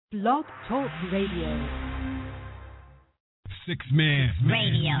Blog Talk Radio. 6Man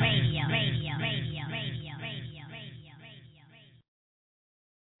Radio.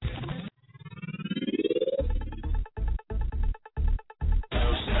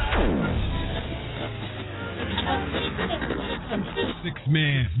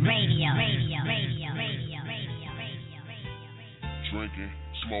 Drinking,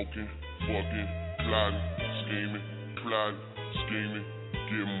 smoking, fucking, plotting, scheming, plotting, scheming,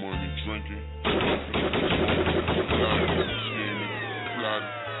 getting money, drinking, plotting,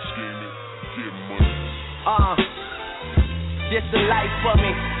 scheming, getting money. This the life for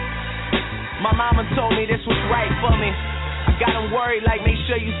me. My mama told me this was right for me. I got them worried like make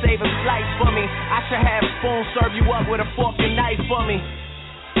sure you save a slice for me. I should have a spoon serve you up with a fork and knife for me.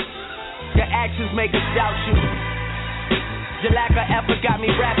 Your actions make us doubt you. Your lack of effort got me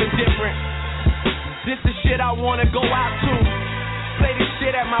rapping different. This the shit I wanna go out to. Play this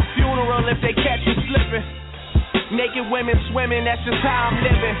shit at my funeral if they catch me slipping. Naked women swimming, that's just how I'm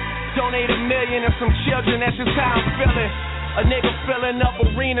living. Donate $1 million and some children, that's just how I'm feeling. A nigga filling up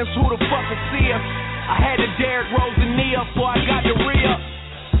arenas, who the fuck will see him? I had to Derrick Rose the knee up before I got the re-up.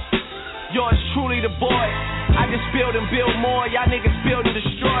 Yours truly the boy. I just build and build more. Y'all niggas build and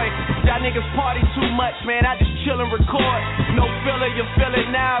destroy. Y'all niggas party too much, man. I just chill and record. No filler, you feel it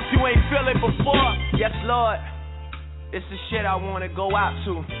now if you ain't feel it before. Yes, Lord. It's the shit I wanna go out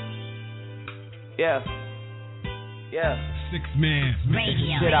to. Yeah. 6Man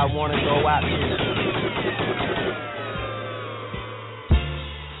Radio. Shit I wanna go out to.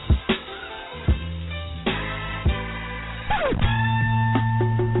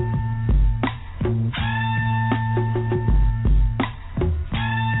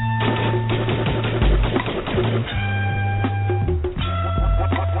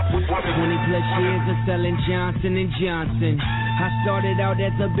 Years of selling Johnson & Johnson. I started out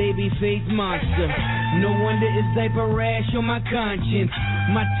as a baby-faced monster. No wonder it's diaper rash on my conscience.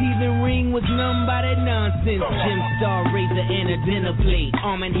 My teeth and ring was numb by that nonsense. Gem Star, razor, and a dinner plate.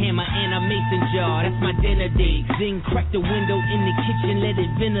 Arm and hammer and a mason jar, that's my dinner date. Then crack the window in the kitchen, let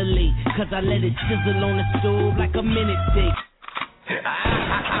it ventilate. Cause I let it sizzle on the stove like a minute take.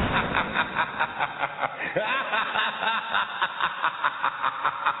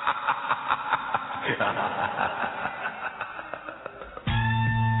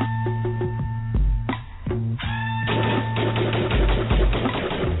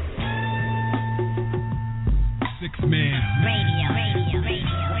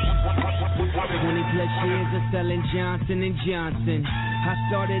 Years of selling Johnson & Johnson. I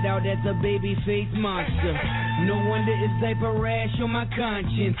started out as a baby-faced monster. No wonder it's diaper rash on my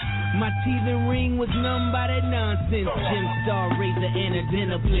conscience. My teeth and ring was numb by that nonsense. Gem Star, razor, and a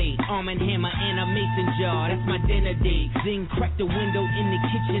dinner plate. Arm and hammer and a mason jar, that's my dinner date. Then crack the window in the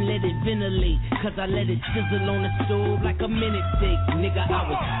kitchen, let it ventilate. Cause I let it sizzle on the stove like a minute steak. Nigga, I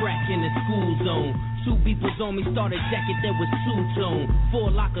was crack in the school zone. 2 beepers on me, starter jacket that was two-tone.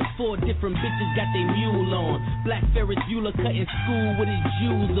 4 lockers, 4 different bitches got their mule on. Black Ferris Bueller cutting school with his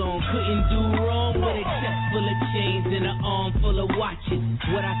jewels on. Couldn't do wrong with a chest full of chains and an arm full of watches.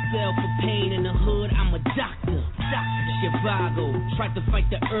 What I sell for pain in the hood, I'm a doctor. Chivago, tried to fight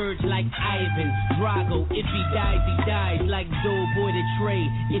the urge like Ivan Drago. If he dies like Doughboy the Trey.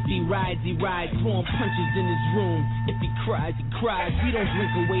 If he rides, throwing punches in his room. If he cries, he cries. We don't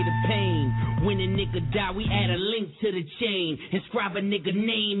drink away the pain. When a nigga die, we add a link to the chain. Inscribe a nigga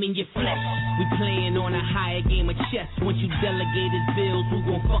name in your flesh. We playing on a higher game of chess. Once you delegate his bills, who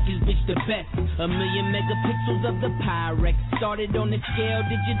gon' fuck his bitch the best? 1 million megapixels of the Pyrex. Started on the scale,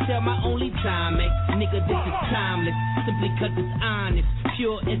 did you tell my only time, X? Nigga, this is timeless. Simply cause it's honest.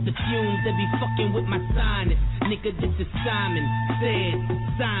 Pure as the fumes that be fucking with my sinus. Nigga, this is Simon. Said,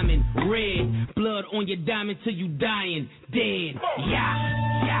 Simon, red. Blood on your diamond till you dying. Dead. Yeah.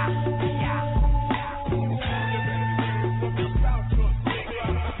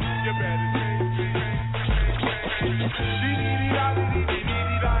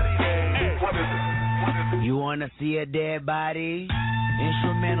 You wanna see a dead body?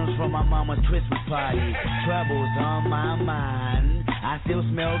 Instrumentals from my mama's Christmas party. Troubles on my mind. I still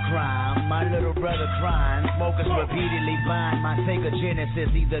smell crime. My little brother crying. Smokers repeatedly buying my Sega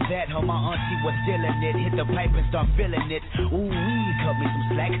Genesis. Either that or my auntie was stealing it. Hit the pipe and start feeling it. Ooh, weed cut me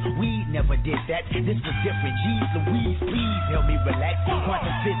some slack. Weed never did that. This was different. Jeez Louise, please help me relax.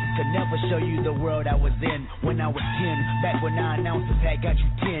 Quantum physics could never show you the world I was in when I was 10. Back when 9 ounces had got you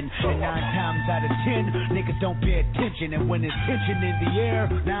 10. And 9 times out of 10, niggas don't pay attention. And when there's tension in the air,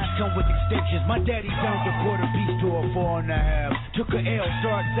 9s come with extensions. My daddy turned a quarter piece to a 4.5. Took a L,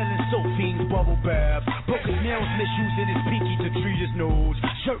 started selling soap fiends, bubble baths. Broke his nails, misusing his pinky to treat his nose.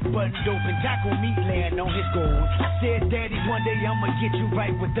 Shirt buttoned open, taco meat laying on his goals. I said, Daddy, one day I'ma get you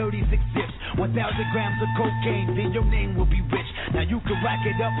right with 36 zips. 1,000 grams of cocaine, then your name will be rich. Now you can rack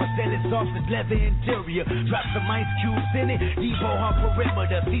it up or sell it soft as leather interior. Drop some ice cubes in it, Debo on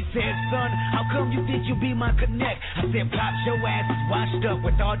perimeter. He said, son, how come you think you be my connect? I said, Pops, your ass is washed up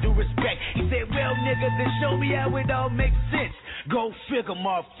with all due respect. He said, well, nigga, then show me how it all makes sense. Go figure,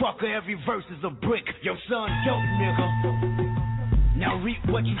 motherfucker, every verse is a brick. Your son dope, nigga. Now reap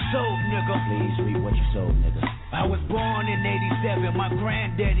what you sowed, nigga. Please reap what you sowed, nigga. I was born in 87, my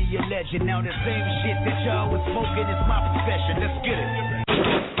granddaddy a legend. Now the same shit that y'all was smoking is my profession. Let's get it.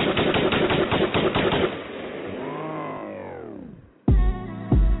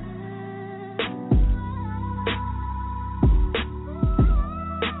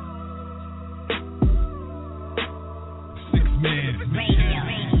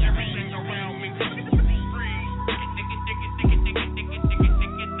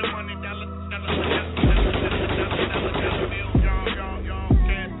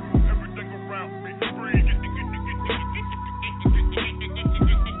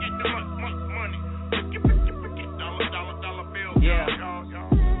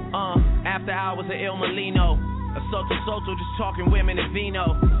 Just talking women and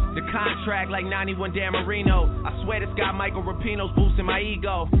vino. The contract like 91 Dan Marino. I swear this guy Michael Rapino's boosting my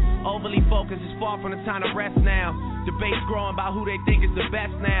ego. Overly focused is far from the time to rest now. Debates growing about who they think is the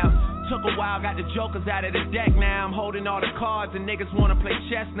best now. Took a while, got the jokers out of the deck now. I'm holding all the cards and niggas wanna play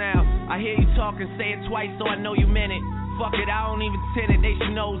chess now. I hear you talking, say it twice so I know you meant it. Fuck it, I don't even tend it, they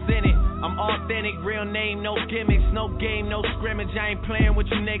should know's in it. I'm authentic, real name, no gimmicks, no game, no scrimmage. I ain't playing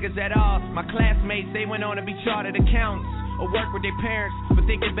with you niggas at all. My classmates, they went on to be chartered accountants or work with their parents. But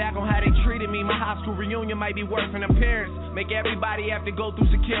thinking back on how they treated me, my high school reunion might be worth an appearance. Make everybody have to go through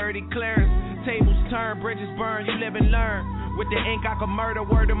security clearance. Tables turn, bridges burn, you live and learn. With the ink I could murder,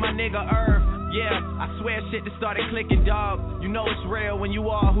 word to my nigga Irv. Yeah, I swear shit that started clicking, dog. You know it's real when you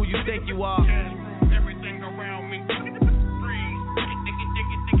are who you think you are. Everything around me.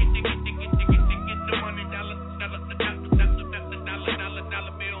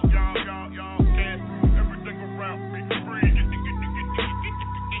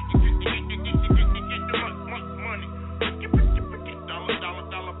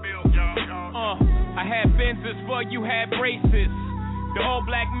 I had Benzes for you had braces. The all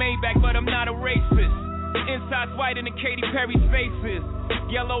black Maybach, but I'm not a racist. Inside's whiter than Katy Perry's faces.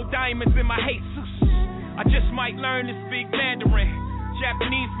 Yellow diamonds in my Jesus. I just might learn to speak Mandarin.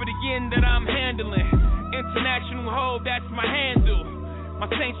 Japanese for the yen that I'm handling. International hoe, that's my handle. My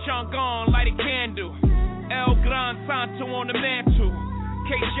Saint Changon, light a candle. El Gran Santo on the mantle.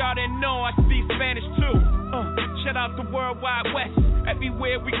 Case y'all didn't know, I speak Spanish too. Shout out the Worldwide West.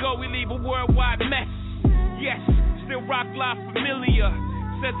 Everywhere we go, we leave a worldwide mess. Yes, still rock life familiar.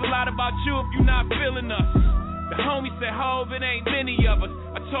 Says a lot about you if you're not feeling us. The homie said, Hov, it ain't many of us.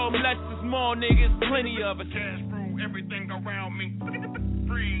 I told him less is more, niggas, plenty of us. Cash through everything around me.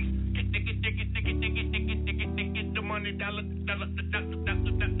 Freeze. Get the money, dollar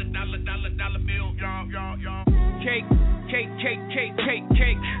bill. Y'all. Cake.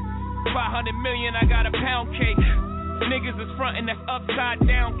 500 million, I got a pound cake. Niggas is frontin', that's upside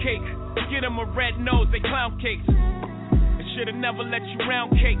down cake. Get them a red nose, they clown cakes. I should've never let you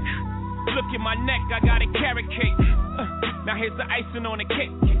round cake. Look at my neck, I got a carrot cake. Now here's the icing on the cake.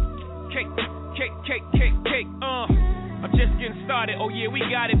 Cake. I'm just getting started, oh yeah, we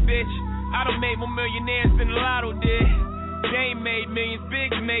got it, bitch. I done made more millionaires than the Lotto did. Dame made millions,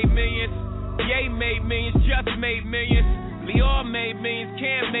 Biggs made millions. Ye made millions, Just made millions. Lior made millions,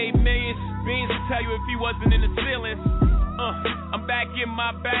 Cam made millions. Beans will tell you if he wasn't in the ceilings. I'm back in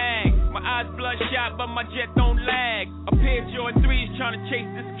my bag. My eyes bloodshot, but my jet don't lag. A pair of Jordan 3s trying to chase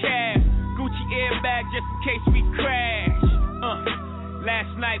this cash. Gucci airbag just in case we crash.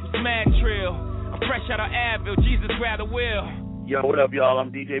 Last night was mad trill. I'm fresh out of Advil, Jesus grab the wheel. Yo, what up, y'all?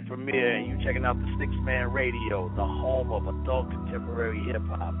 I'm DJ Premier, and you checking out the 6THMANRADIO, the home of adult contemporary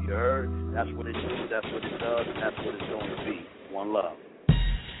hip-hop. You heard? That's what it is, that's what it does, and that's what it's going to be. One love.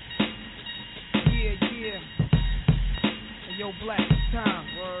 Yeah. Hey, yo, Black, it's time.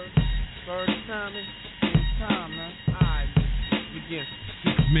 Word is timing. It's time, man. Alright, begin.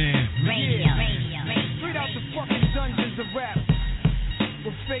 6THMANRADIO. Straight out the fucking dungeons of rap,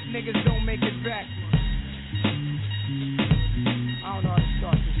 where fake niggas don't make it back. I don't know how to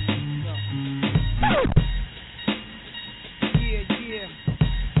start this shit. Yeah.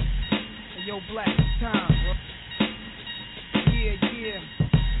 Hey, yo, Black, it's time. Yeah.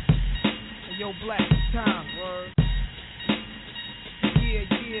 Hey, yo, Black, it's time. Yeah.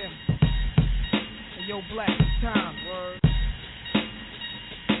 Hey, yo, Black, it's time. Word.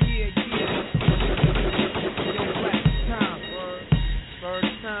 Yeah. Hey, yo, Black, it's time. Word. Word,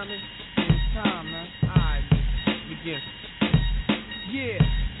 it's time, man. It's time, man. Alright, begin. Yeah.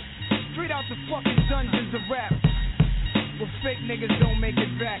 Straight out the fucking dungeons of rap, where fake niggas don't make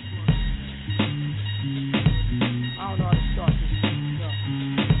it back. I don't know how to start this.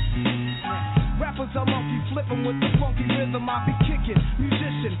 Rappers are monkey flipping with the funky rhythm I be kicking.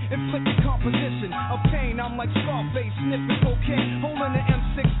 Musician, inflicting composition of pain. I'm like Scarface, sniffing cocaine, holding the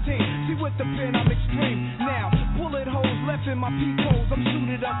M16. See with the pen I'm extreme. Now, bullet holes left in my peepholes. I'm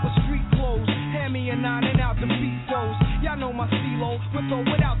suited up with street clothes. Hand me a 9 and out the beat flows. Y'all know my CeeLo, with or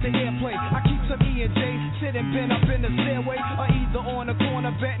without the airplay. I keep some E and J, sitting bent up in the stairway, or either on the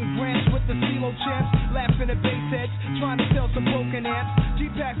corner betting grants with the CeeLo champs, laughing at bass heads, trying to sell some broken amps.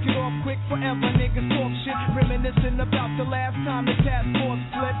 G-Packs get off quick forever, niggas talk shit, reminiscing about the last time the task force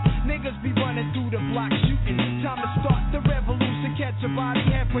flipped. Niggas be running through the block shooting. Time to start the revolution, catch a body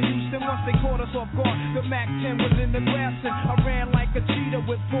head for Houston. Once they caught us off guard, the Mac 10 was in the grass and I ran like a cheetah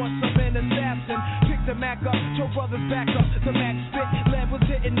with thoughts of an assassin. Picked the Mac up, told brothers back up. The Mac spit, lead was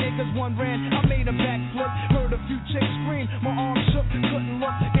hitting niggas, one ran. I made a backflip, heard a few chicks scream. My arm shook, couldn't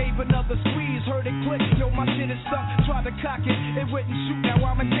look, gave another squeeze, heard it click. Yo, my shit is stuck, tried to cock it, it wouldn't shoot. Now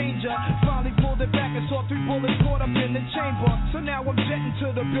I'm in danger. Finally pulled it back and saw 3 bullets caught up in the chamber. So now I'm jetting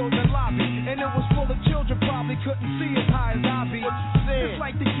to the building lobby, and it was full of children, probably couldn't see as high as I be. It's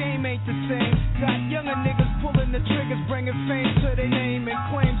like the game ain't the same. Got younger niggas pulling the triggers, bringing fame to their name and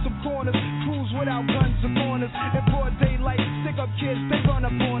claim some corners. Crews without guns upon us. In broad daylight, stick up kids, they run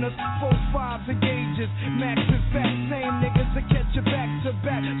up on us. 4-5s and gauges, max and fat. Same niggas that catch you back to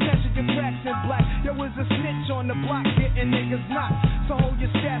back. Catching your tracks in black. Yo, is a snitch on the block, getting niggas knocked. So hold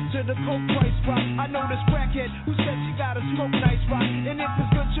your stash to the coke price drop. I know this crackhead who said she gotta smoke nice rock. And if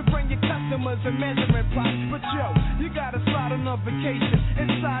it's good, you bring your customers and measuring plots. But yo, you gotta slide on a vacation.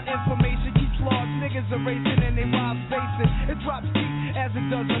 Inside information keeps logs. Niggas are racing and they wives basing. It drops deep as it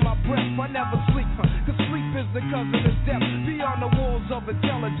does in my breath. I never sleep, cause sleep is the cousin of death. Beyond the walls of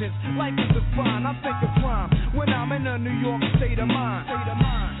intelligence, life is defined. I think of crime when I'm in a New York state of mind. Your state of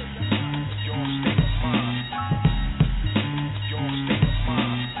mind.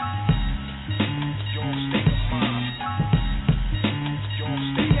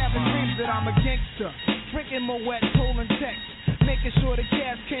 I'm a gangster, drinking my wet, holding text, making sure the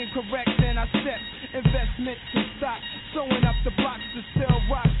cash came correct. Then I stepped, investments and stock, sewing up the blocks to sell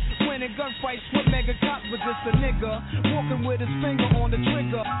rocks. Winning gunfights with mega cops, but just a nigga walking with his finger on the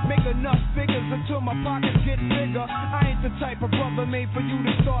trigger. Make enough figures until my pockets get bigger. I ain't the type of brother made for you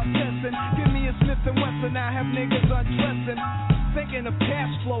to start testing. Give me a Smith & Wesson, I have niggas undressing. Thinking of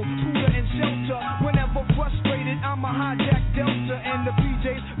cash flow, food and shelter. Whenever frustrated, I'm a hijack Delta and the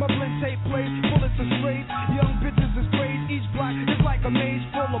PJs. My blend tape plays, bullets are straight. Young bitches is sprayed. Each block is like a maze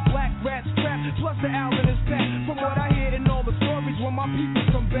full of black rats trapped. Plus the Allen is packed. From what I hear in all the stories, when my people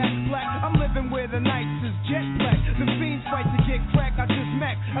come back black, I'm living where the nights is jet black. The fiends fight to get crack. I just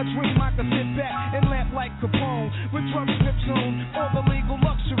mac. I dream I could sit back and laugh like Capone with drum strips on. All the legal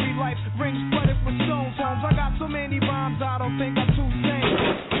luxury life rings flooded with stones. Homes. I got so many rhymes, I don't think I'm too sane.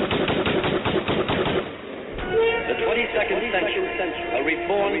 The 22nd century, a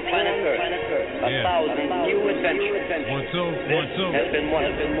reborn planet Earth, 1,000 new adventures. One, two. Has been one.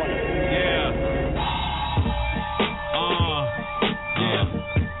 Yeah.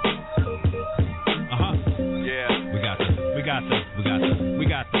 We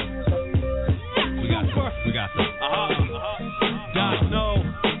got this. Don't know.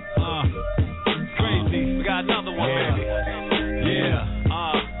 It's crazy. We got another one, baby. Yeah.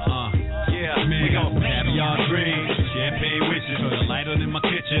 Man, we got caviar drinks, champagne wishes, the lighter in my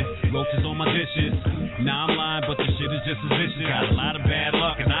kitchen, roaches on my dishes. Now I'm lying, but the shit is just as vicious. Got a lot of bad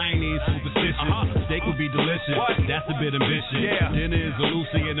luck, and I ain't even superstitious. Steak would be delicious, that's a bit ambitious. Dinner is a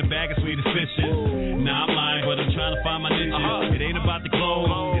Lucy and a bag of sweetest fishes. Now I'm lying, but I'm trying to find my niches. It ain't about the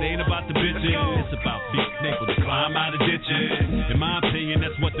clothes, it ain't about the bitches. It's about big nickel to climb out of ditches. In my opinion,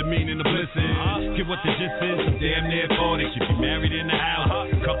 that's what the meaning of bliss is. Get what the gist is, I'm damn near 40. Should be married in the house,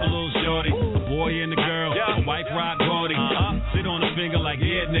 couple little shorties, a boy and a girl, a wife rock Gordy. Sit on a finger like,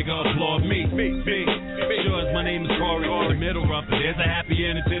 yeah, nigga, applaud me. Sure as my name is Corey, the middle rupper. There's a happy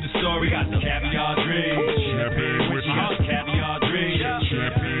ending to the story. We got the caviar dreams, champagne whiskey. We got the caviar dreams,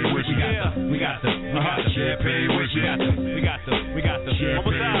 champagne whiskey. We got the champagne whiskey. We got the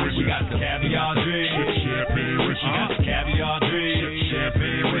champagne whiskey. We got the caviar dreams, champagne whiskey. We got the caviar dreams,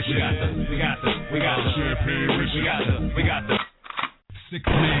 champagne whiskey. We got the champagne whiskey. We got the 6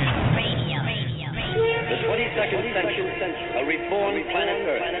 Man Radio. The 22nd century, A reborn planet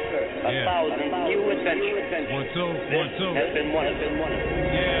Earth. A thousand new adventures. One, two. Has been one of them.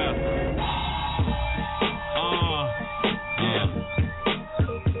 Yeah.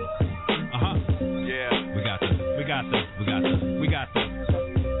 Yeah. We got this.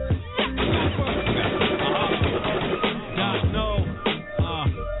 Doc, no.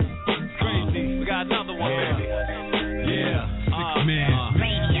 It's crazy. We got another one, baby. Yeah. 6 Man.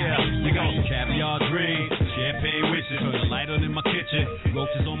 They got some caviar dreams, champagne wishes, a lighter in my kitchen,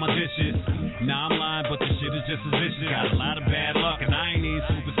 roaches on my dishes. Nah, I'm lying, but the shit is just as vicious. Got a lot of bad luck, and I ain't even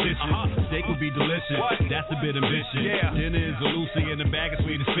superstitious. Steak would be delicious. That's a bit ambitious. Dinner is a Lucy and a bag of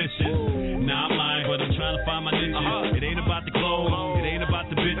sweetest fishes. Nah, I'm lying, but I'm trying to find my niches. It ain't about the clothes, it ain't about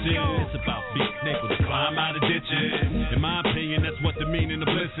the bitches. It's about being able to climb out of ditches. In my opinion, that's what the meaning of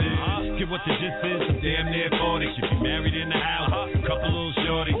bliss is. Get what the gist is. I'm damn near 40. Should be married in the house. A couple little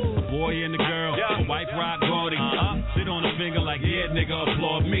shorties, a boy and a girl, a wife rock Gordy. Sit on a finger like, yeah, nigga,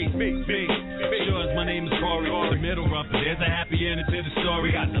 applaud me. Sure as my name is Corey. The middle rougher, there's a happy ending to the story.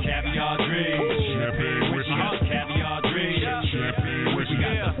 We got the caviar dreams. Champagne wish. We got the caviar dreams. Champagne wish.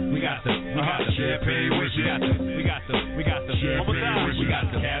 We got the champagne wish. We got the champagne wish. We got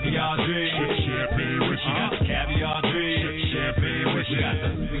the caviar dreams. Champagne wish. We got the caviar dreams. Champagne wish. We got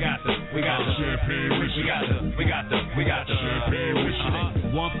the champagne wish. We got the champagne wish.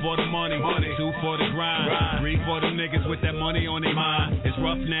 1 for the money, 2 for the grind, 3 for the niggas with that money on their mind. It's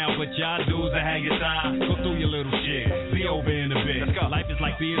rough now, but y'all dudes are hang your time. Go through your little shit, be over in a bit. Life is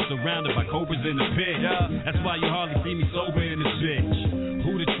like being surrounded by cobras in the pit. That's why you hardly see me sober in this bitch.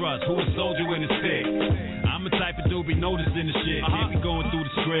 Who to trust, who to soldier in the stick. I'm the type of dude be noticing the shit. Can't be going through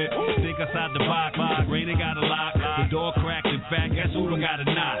the script. Think outside the box. The brain ain't got a lock. The door cracked. In fact, guess who done got a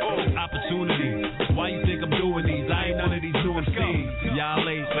knock? Opportunity. Why you think I'm doing these? I ain't none of these new MCs. Y'all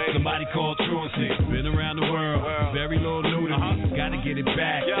late. Somebody called truancy. Been around the world. Very little new to me. Gotta get it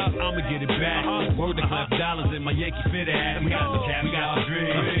back. I'ma get it back. Word to Clef Dollars in my Yankee fit hat. We got the caviar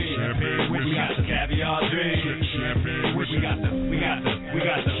dreams. Champagne wish. We got the caviar dreams. Champagne wish. We got the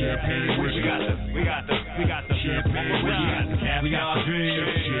champagne wish. We got the champagne wish. We got the caviar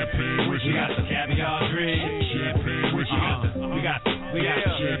dreams. Champagne wish. We got the caviar dreams. Champagne wish. We got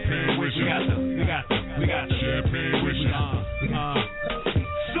the champagne wish. We got the champagne wish.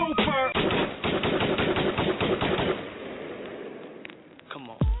 Super. Come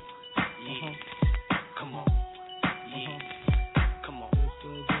on. Yeah. Come on. Yeah. Come on.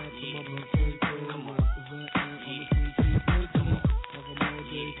 Yeah. Come on.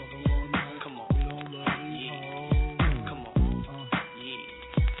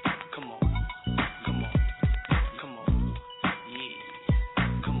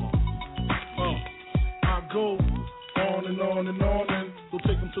 Go on and on and on and don't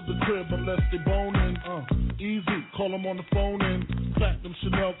take them to the crib unless they boning. Easy, call them on the phone and platinum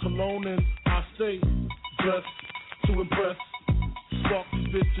Chanel cologne and I stay dressed to impress. Spark these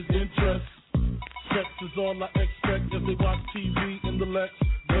bitches' interest. Sex is all I expect as they watch TV in the Lex.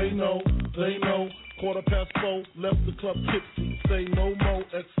 They know. 4:15, left the club tipsy. Say no more,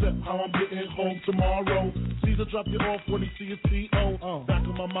 except how I'm getting home tomorrow. Caesar drop you off when he see his T.O. Back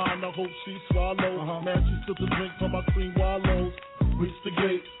in my mind, I hope she swallow. Man, she took the drink from my cream wallows. Reach the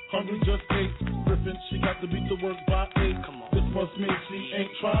gate, hungry just ate. Griffin, she got to beat the work by 8. This must mean she ain't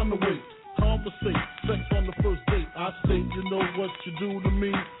trying to wait. Conversate, sex on the first date. I state, you know what you do to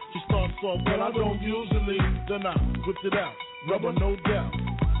me. She starts off, well, I don't usually. Then I whipped it out, rubber no doubt.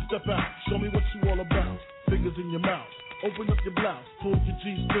 Step out, show me what you all about. Fingers in your mouth, open up your blouse, pull your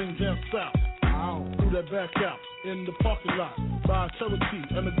G-string down south. Threw that back out in the parking lot. Buy a Cherokee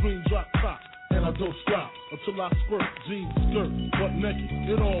and a green drop top. And I don't stop until I squirt, jeans, skirt, butt naked,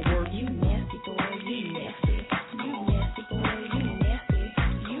 it all works. You nasty boy, you nasty. You nasty boy, you nasty.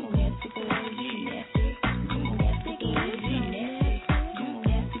 You nasty boy, you nasty. You nasty boy, you nasty. You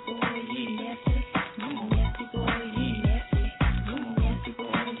nasty boy, you nasty. You nasty boy, you nasty. You nasty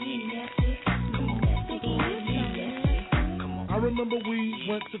boy, you nasty. You nasty boy, you nasty. I remember we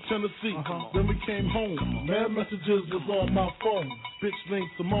went to Tennessee, then we came home. Mad messages was on my phone. Bitch named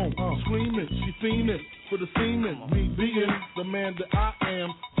Simone, screaming, she fiending for the semen. Me being the man that I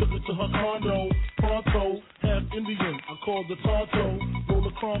am, took her to her condo, pronto, half Indian. I called the Tonto, roll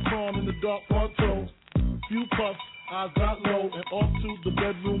a cron in the dark pronto. Few puffs, I got low, and off to the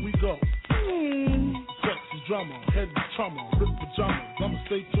bedroom we go. Sexy drama, head trauma, ripped pajamas. I'ma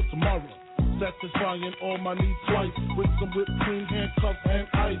stay till tomorrow. Satisfying all my needs twice with some whipped cream, handcuffs, and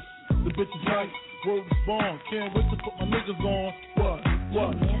ice. The bitch is nice, word is born. Can't wait to put my niggas on. What?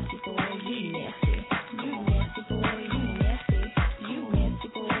 You nasty boy, you nasty. You nasty boy, you nasty. You nasty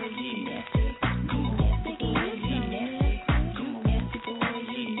boy, you nasty. You nasty boy, you nasty.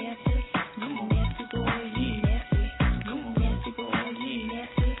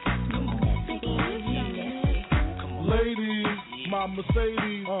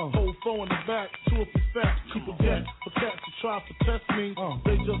 Mercedes, whole phone in the back, two of the fat, keep a gat for cats to try to test me.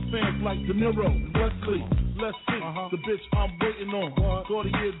 They just fans like De Niro and Wesley. Let's see, the bitch I'm waiting on.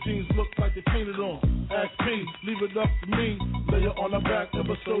 40-year jeans look like they painted on. Ask P, leave it up to me. Lay her on her back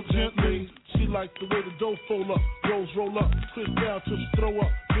ever so gently. She like the way the dough fold up, rolls roll up, twist down till she throw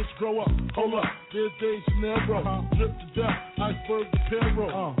up. Bitch grow up, hold up, there's days Janero, drip to death, iceberg the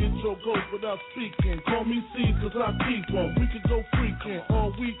peril. Intro goes without speaking. Call me C, cause I keep on. We could go freaking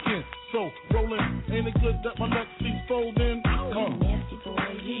all weekend. So, rollin', ain't it good that my neck seat's folding? You nasty boy,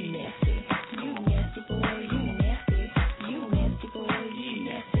 you nasty. You nasty boy, you nasty. You nasty boy, you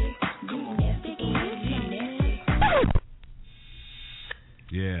nasty. You nasty boy, you nasty.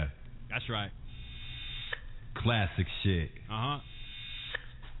 Yeah, that's right. Classic shit.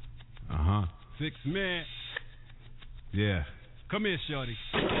 6 Man. Yeah. Come here, shorty.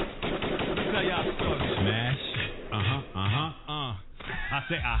 Let me tell y'all a story. Smash. I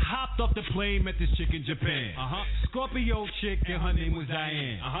say I hopped off the plane, met this chick in Japan. Scorpio chick and her name was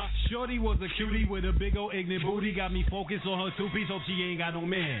Diane. Shorty was a cutie with a big old ignorant booty. Got me focused on her two-piece, hope she ain't got no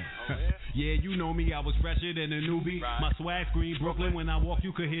man. Yeah, you know me, I was fresher than a newbie. My swag scream Brooklyn, when I walk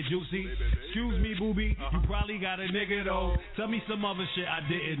you could hear Juicy. Excuse me, booby, you probably got a nigga though. Tell me some other shit I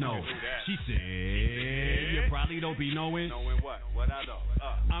didn't know. She said, you probably don't be knowing. Knowing what? What I know?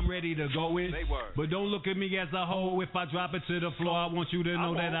 I'm ready to go in, but don't look at me as a hoe. If I drop it to the floor, I want you to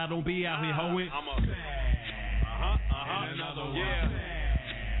know that I don't be out here hoeing. I'm a and another one. Yeah.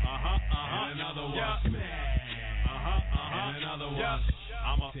 And another one. And another one.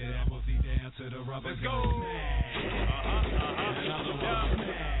 I'm a tear that pussy down to the rubber. Let's go. And another one.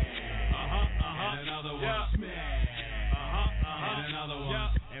 And another one. And another one.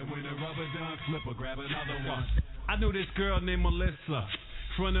 And when the rubber done, flip her, grab another one. I knew this girl named Melissa.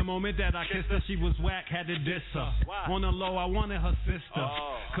 From the moment that I kissed her, she was whack, had to diss her. Why? On the low, I wanted her sister.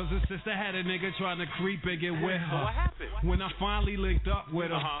 Cause her sister had a nigga trying to creep and get with her. What happened? When I finally linked up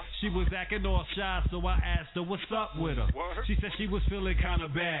with her, she was acting all shy, so I asked her, what's up with her? Word? She said she was feeling kinda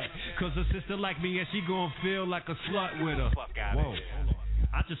bad. Cause her sister like me and she gon' feel like a slut with her. Fuck out Whoa.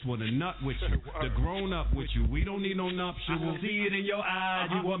 I just wanna nut with you, the grown up with you. We don't need no nuptials. See it in your eyes.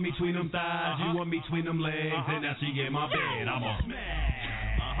 You want me between them thighs, you want me between them legs, and now she in my bed. I'm a smash.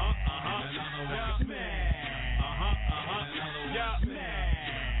 Another one. Smash. Another one. Smash.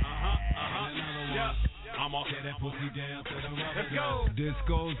 Another one. I'm off tear that pussy down to the rubber. Let's go. This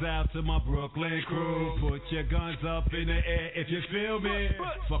goes out to my Brooklyn crew. Put your guns up in the air if you feel me.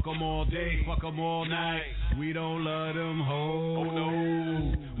 Fuck them all day, fuck them all night. We don't let them hold. Oh,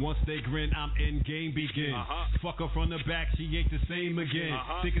 no. Once they grin, I'm in, game begins. Fuck her from the back, she ain't the same again.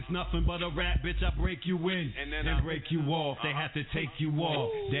 Think it's nothing but a rap, bitch, I break you in. And then break you off, they have to take you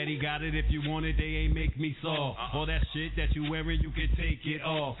off. Daddy got it, if you want it, they ain't make me soft. All that shit that you wearing, you can take it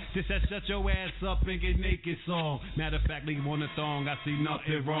off. This that shut your ass up and get naked song. Matter of fact, leave on the thong, I see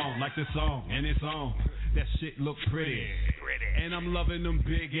nothing wrong. Like the song, and it's on. That shit look pretty. And I'm loving them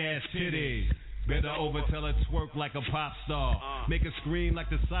big ass titties. Better overtell her twerk like a pop star. Make her scream like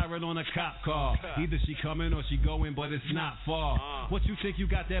the siren on a cop car. Either she coming or she going, but it's not far. What you think you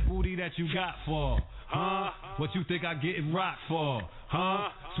got that booty that you got for? Huh? What you think I getting rocked for? Huh?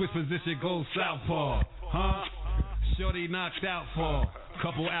 Switch position, go southpaw. Huh? Shorty knocked out for.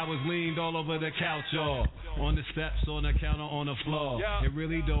 Couple hours leaned all over the couch, y'all. On the steps, on the counter, on the floor. It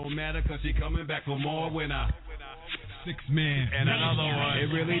really don't matter, cause she coming back for more when I 6 Man and another one. It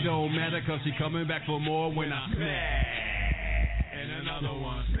really don't matter, cause she coming back for more when I smash. And another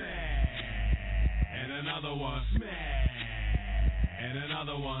one. And another one. And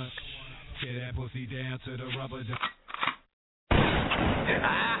another one. Tear that pussy down to the rubber.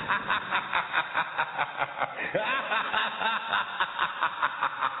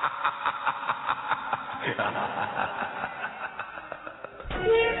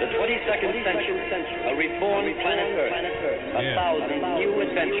 The 22nd century, a reborn planet Earth, a thousand new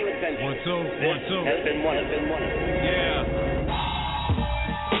adventures. 1, 2, 1, 2. Has been one. Yeah.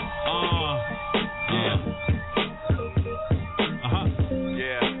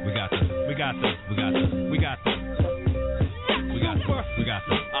 Yeah. We got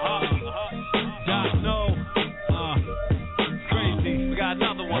this. Y'all know. Crazy. We got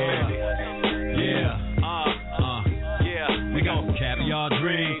another one, baby. Yeah. Yeah. We got caviar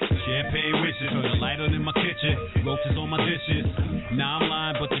drinks, champagne wishes, the lighter in my kitchen, roaches on my dishes. Now I'm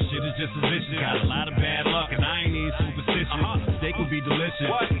lying, but the shit is just as vicious. Got a lot of bad luck, and I ain't even superstitious. Steak would be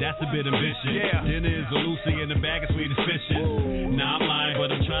delicious, that's a bit ambitious. Dinner is a Lucy and a bag of sweetest fishes. Now I'm lying, but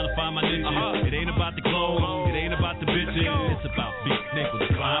I'm trying to find my ninjas. It ain't about the clothes, it ain't about the bitches. It's about being able to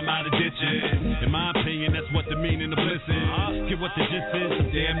climb out of ditches. In my opinion, that's what the meaning of bliss is. Get what off the just is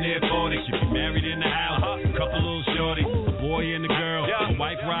I'm damn near 40. Should be married in the house, couple little shorties, a boy and a girl, a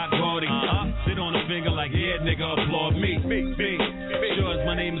wife rock Gordy. Sit on the finger like, yeah, nigga, applaud me. Sure as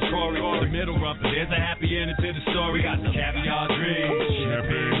my name is Corey, the middle rough, but there's a happy ending to the story. We got the caviar dream,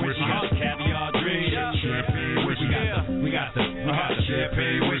 champagne wish. We got the caviar dream, champagne wish. We got the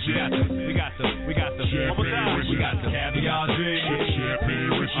champagne wish. We got the champagne wish. We got the caviar dream, champagne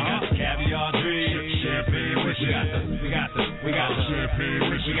wish. We got the caviar dream, champagne wish. We got the champagne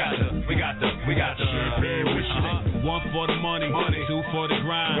wish. We got the champagne wish. One for the money, two for the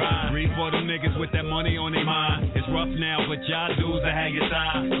grind, three for the niggas with that money on their mind. It's rough now, but y'all dudes are hang your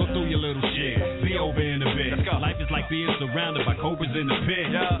thigh. Go through your little shit, be over in a bit. Life is like being surrounded by cobras in the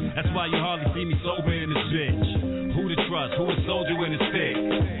pit. That's why you hardly see me sober in this bitch. Who to trust, who to soldier in the stick.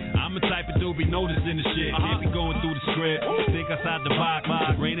 I'm the type of dude be noticing the shit. Can't be going through the script. Think outside the box.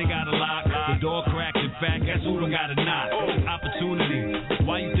 The brain ain't got a lock. The door cracked. In fact, guess who done got a knock? Opportunity.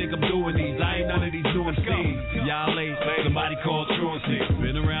 Why you think I'm doing these? I ain't none of these doing things. Y'all late. Somebody called truancy.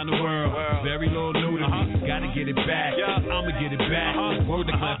 Been around the world. Very little new to me. Gotta get it back. I'ma get it back. Word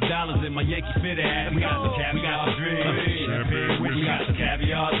to Clef Dollars in my Yankee fitted hat. We got the caviar dream. Champagne wish. We got the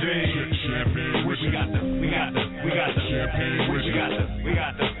caviar dream. Champagne wish. We got the champagne wish. We got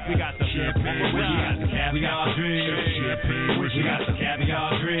the champagne wish. We got the caviar dream. Champagne wish. We got the caviar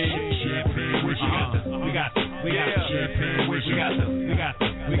dream. Champagne wish. We got the champagne wish. We got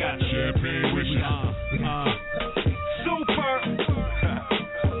the champagne wish. Super.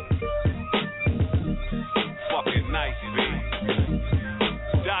 Fucking nice, B.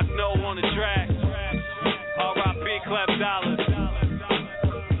 Doc No on the track. R.I.P. Clef Dollars.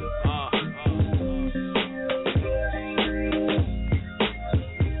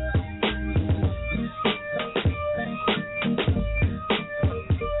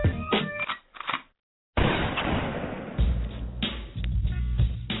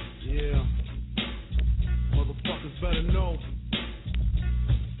 Better know.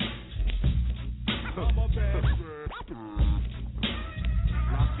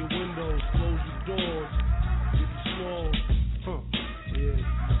 Lock your windows, close your doors, get small. Yeah.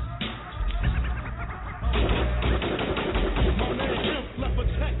 My man Jim left a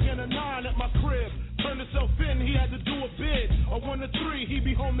tech and a 9 at my crib. Turned himself in, he had to do a bid. A 1 to 3, he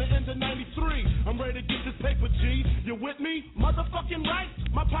be home the end of 93. I'm ready to get this paper, G. You with me? Motherfucking right.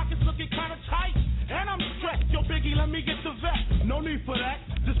 My pockets looking kinda tight. And I'm stressed, yo Biggie, let me get the vet. No need for that,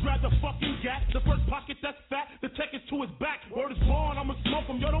 just grab the fucking gat. The first pocket that's fat, the tech is to his back. Word is born, I'ma smoke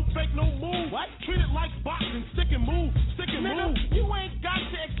him, yo don't fake no move. What? Treat it like boxing, stick and move, Nigga, you ain't got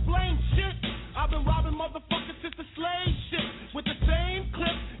to explain shit. I've been robbing motherfuckers since the slave shit. With the same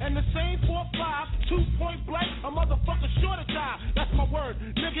clip and the same 4.5, 2-point blank, a motherfucker sure to die. That's my word,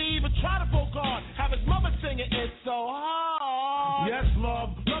 nigga even try to go guard. Have his mother singing, it's so hard. Yes,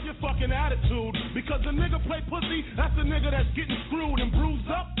 love your fucking attitude. Because a nigga play pussy, that's a nigga that's getting screwed and bruised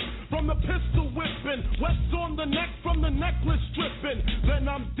up. From the pistol whipping, wets on the neck from the necklace stripping. Then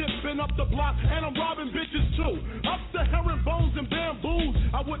I'm dipping up the block and I'm robbing bitches too. Up the herringbones and bamboos.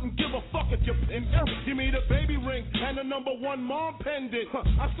 I wouldn't give a fuck if you pin. Give me the baby ring and the #1 mom pendant.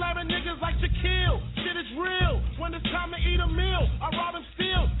 I'm slamming niggas like Shaquille. Shit is real. When it's time to eat a meal, I rob and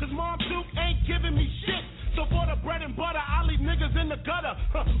steal. Cause Mom Duke ain't giving me shit. So for the bread and butter, I leave niggas in the gutter.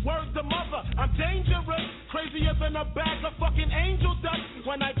 Word to mother, I'm dangerous. Crazier than a bag of fucking angel dust.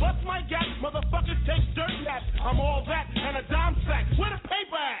 When I bust my gap, motherfuckers take dirt naps. I'm all that and a dime sack. Where the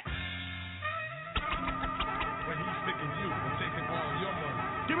paper at? When he's sticking you, I'm taking all your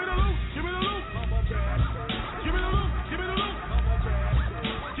money. Give me the loot, give me the loot. Give me the loot, give me the loot.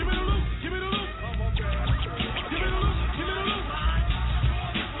 Give me the loot, give me the loot. Give me the loot, give me the loot.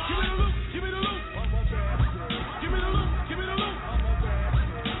 Give me the loot, give me the loot. Give me the loot, give me the loot.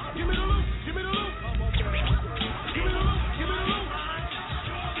 Give me the loot, give me the loot. Give me the loot, give me the loot.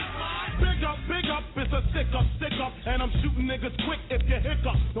 Big up, it's a stick up, and I'm shooting niggas quick if you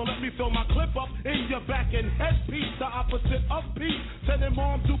hiccup. Don't let me fill my clip up in your back and headpiece, the opposite of peace. Sending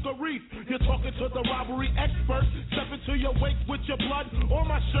Mom Duke a wreath. You're talking to the robbery expert. Step into your wake with your blood on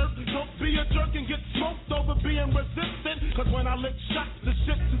my shirt. Don't be a jerk and get smoked over being resistant. Cause when I lick shots, the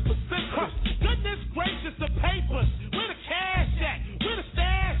shit is persistent. Goodness gracious, the papers. Where the cash at? Where the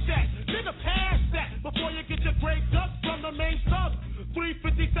stash at? Nigga, pass that before you get your grave dug from the main sub.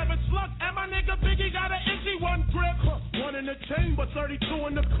 357 slug, and my nigga Biggie got an inky one grip. One in the chamber, 32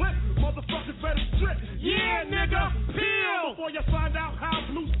 in the clip. Motherfuckers better strip. Yeah, nigga, peel before you find out how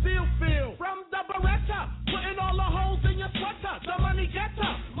blue steel feel. From the Beretta, putting all the holes in your sweater. The money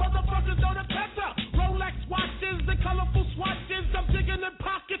getter, motherfuckers know the better. Rolex watches, the colorful swatches. I'm digging in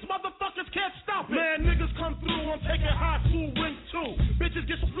pockets, motherfuckers can't stop it. Man, niggas come through, I'm taking high school ring bitches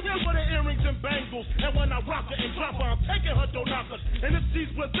get real for their earrings and bangles. And when I rock her and drop her, I'm taking her door knockers. And if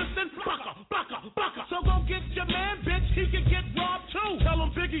she's resistant, block her. So go get your man, bitch, he can get robbed too. Tell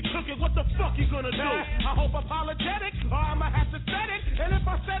him Biggie took it, what the fuck he gonna do? I hope apologetic, or I'ma have to set it. And if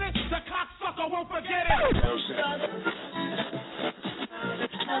I said it, the cocksucker won't forget it.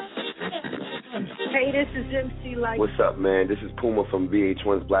 Hey, this is MC Light. What's up, man? This is Puma from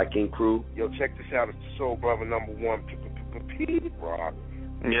VH1's Black Ink Crew. Yo, check this out. It's the Soul Brother #1, Pete Rock.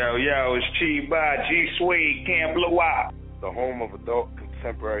 Yo, it's Chi by G Suede, Can't Blow Out. The home of adult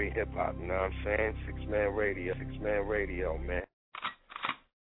contemporary hip hop, you know what I'm saying? 6-Man Radio, man.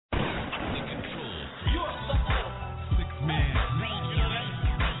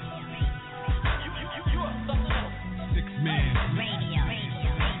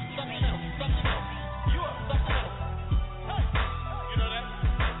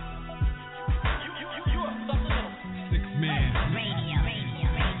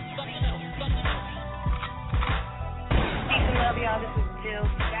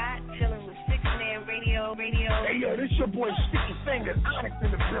 Hey, yo, this your boy Sticky Fingers, Onyx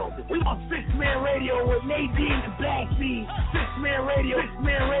in the building. We on 6-Man Radio with Nadine and Bad Seed. 6-Man Radio.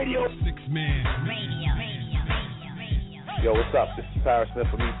 6-Man Radio. Yo, what's up? This is Paris Smith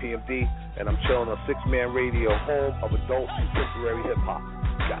from EPMD, and I'm chilling on 6-Man Radio, home of adult contemporary hip hop.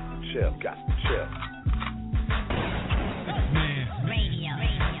 Got to chill. 6-Man Radio.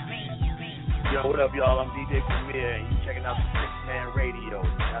 Yo, what up, y'all? I'm DJ Premier, and you checking out the 6-Man Radio.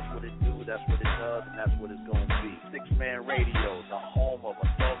 That's what it do, that's what it does, and that's what it's going to be. 6-Man Radio, the home of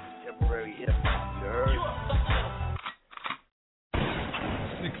adult contemporary hip-hop. You heard?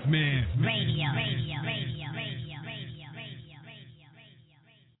 6-Man Radio.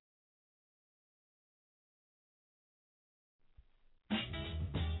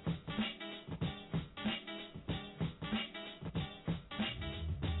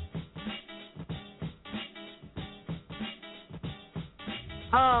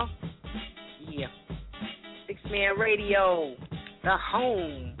 Yeah. 6-Man Radio, the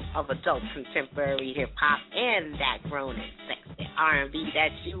home of adult contemporary hip hop and that grown and sexy R&B that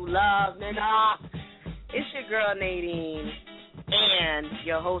you love, nigga. It's your girl Nadine, and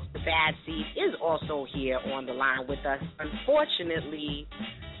your host, the Bad Seed, is also here on the line with us. Unfortunately,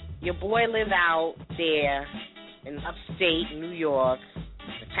 your boy lives out there in upstate New York.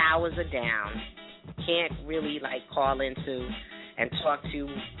 The towers are down. Can't really call into and talk to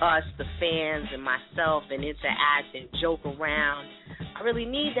us, the fans, and myself, and interact and joke around. I really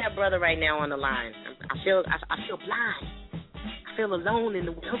need that brother right now on the line. I feel blind. I feel alone in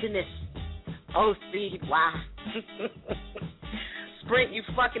the wilderness. Oh, Seed, why? Sprint, you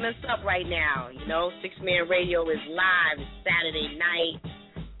fucking us up right now. 6-Man Radio is live. It's Saturday night.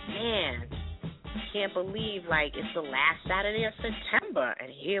 Man, can't believe it's the last Saturday of September, and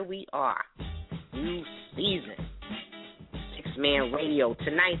here we are. New season. 6-Man Radio.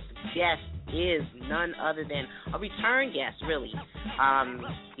 Tonight's guest is none other than a return guest, really.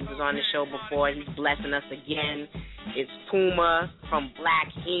 He was on the show before. He's blessing us again. It's Puma from Black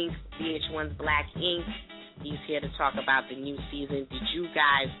Ink, VH1's Black Ink. He's here to talk about the new season. Did you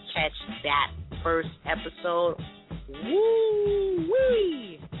guys catch that first episode?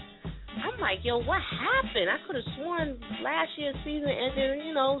 Woo-wee! I'm like, yo, what happened? I could have sworn last year's season ended,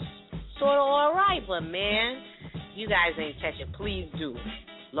 sort of all right, but man, you guys ain't catch it. Please do.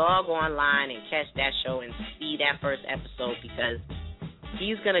 Log online and catch that show and see that first episode, because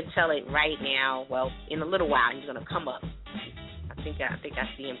he's going to tell it right now. Well, in a little while, he's going to come up. I think I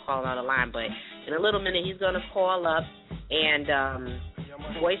see him calling on the line, but in a little minute, he's going to call up, and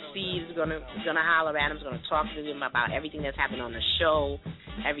Boy Steve is going to holler at him. He's going to talk to him about everything that's happened on the show,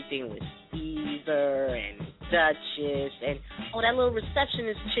 everything with Caesar and Duchess, and that little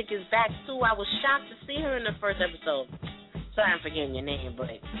receptionist chick is back too. I was shocked to see her in the first episode. Sorry, I'm forgetting your name,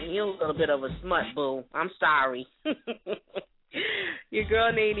 but you're a little bit of a smut, boo. I'm sorry. Your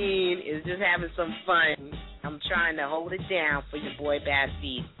girl Nadine is just having some fun. I'm trying to hold it down for your boy Bad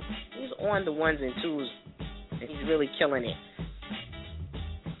Seed. He's on the ones and twos, and he's really killing it.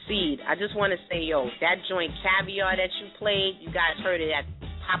 Seed, I just want to say, that joint Caviar that you played, you guys heard it at the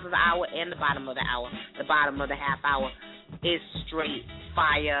top of the hour and the bottom of the hour, the bottom of the half hour, is straight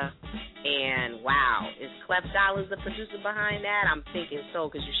fire. And wow, is Clef Dollars the producer behind that? I'm thinking so,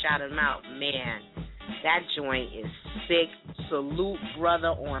 because you shouted him out. Man, that joint is sick. Salute,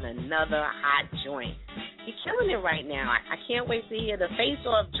 brother, on another hot joint. He's killing it right now. I can't wait to hear the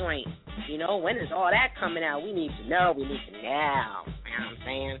face-off joint. When is all that coming out? We need to know. We need to know. You know what I'm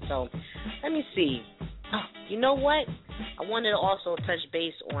saying? So, let me see. Oh, you know what? I wanted to also touch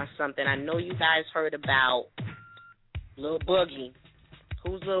base on something. I know you guys heard about Lil Boogie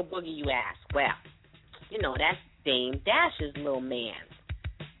Who's Little Boogie, you ask? Well, you know, that's Dame Dash's little man.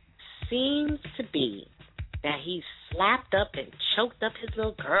 Seems to be that he slapped up and choked up his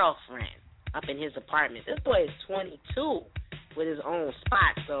little girlfriend up in his apartment. This boy is 22 with his own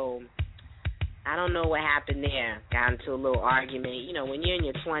spot, so I don't know what happened there. Got into a little argument. You know, when you're in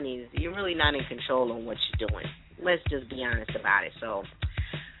your 20s, you're really not in control of what you're doing. Let's just be honest about it. So,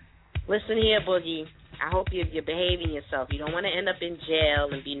 listen here, Boogie. I hope you're behaving yourself. You don't want to end up in jail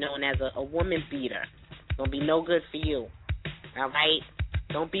and be known as a woman beater. It's going to be no good for you. All right?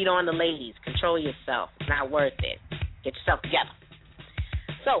 Don't beat on the ladies. Control yourself. It's not worth it. Get yourself together.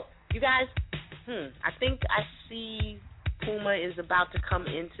 So, you guys, I think I see Puma is about to come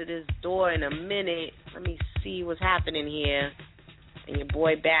into this door in a minute. Let me see what's happening here. And your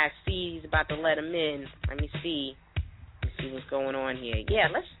boy Bad Seed, he's about to let him in. Let me see what's going on here. Yeah,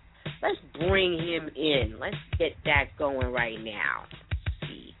 let's bring him in. Let's get that going right now.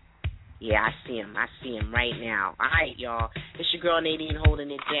 Let's see. Yeah, I see him right now. All right, y'all. It's your girl Nadine holding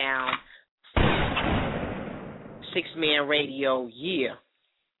it down. 6-Man Radio, yeah.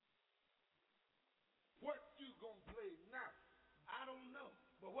 What you gonna play now? I don't know.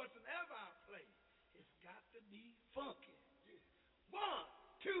 But whatever I play, it's got to be funky. Yeah. 1,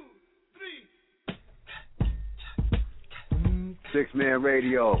 2, 3. 6-Man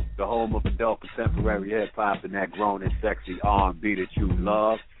Radio, the home of adult contemporary hip-hop and that grown and sexy R&B that you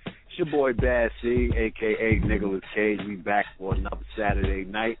love. It's your boy Bad Seed, a.k.a. Nicholas Cage. We back for another Saturday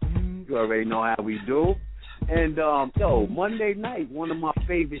night. You already know how we do. And, Monday night, one of my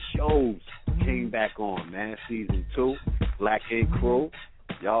favorite shows came back on, man. Season 2, Black Ink Crew.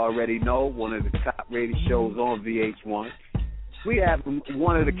 Y'all already know, one of the top-rated shows on VH1. We have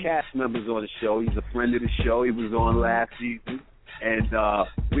one of the cast members on the show. He's a friend of the show. He was on last season. And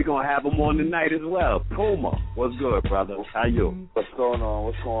we're going to have him on tonight as well. Puma, what's good, brother? How you? What's going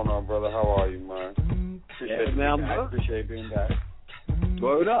on, brother? How are you, man? I appreciate being back.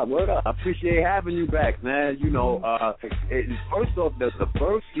 Word up. I appreciate having you back, man. You know, first off, the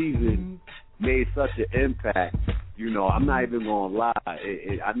first season made such an impact. You know, I'm not even going to lie.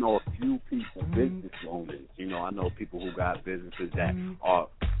 I know a few people, business owners, you know, I know people who got businesses that are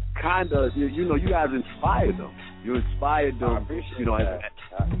kind of, you know, you guys inspired them. You inspired them, you know,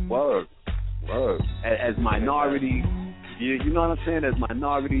 as minorities. You know what I'm saying? As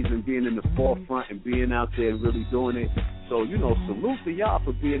minorities and being in the forefront and being out there and really doing it. So, you know, salute to y'all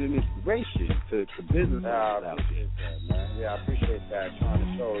for being an inspiration to business owners out there. Man. Yeah, I appreciate that. Trying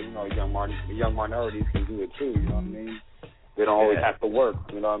to show, you know, young minorities can do it too, you know what I mean? They don't always have to work,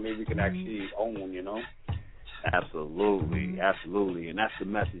 you know what I mean? We can actually own, you know? Absolutely. And that's the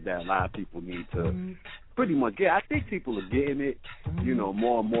message that a lot of people need to pretty much get. I think people are getting it, you know,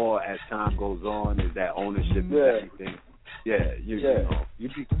 more and more as time goes on, is that ownership of everything. You know,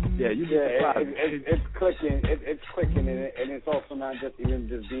 you'd be surprised. It's clicking, and it's also not just even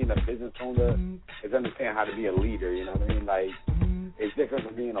just being a business owner. It's understanding how to be a leader. You know what I mean? Like, it's different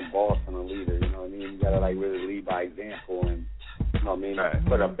from being a boss and a leader. You know what I mean? You gotta like really lead by example, and you know what I mean,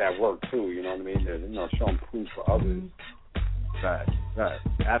 put up that work too. You know what I mean? You know, showing proof for others. Right.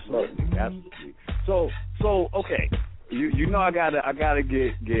 Absolutely. So okay. You know I gotta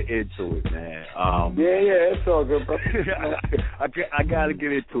get into it, man. It's all good, bro. I gotta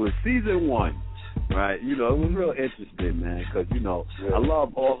get into it. Season 1, right? You know, it was real interesting, man, because you know I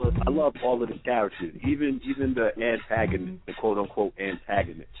love all of the characters, even the antagonist, the quote unquote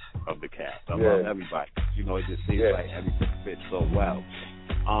antagonist of the cast. I love everybody. You know, it just seems like everything fits so well.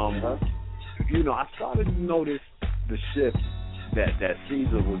 You know, I started to notice the shift that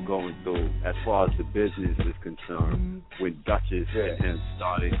Caesar was going through as far as the business is concerned when Duchess and him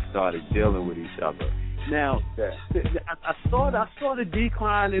started dealing with each other. Now, I saw the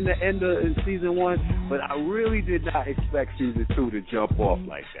decline in the end of season 1, but I really did not expect season 2 to jump off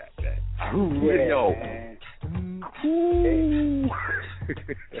like that, man. I really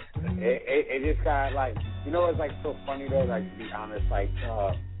it just kind of like, you know, it's like so funny though, like to be honest, like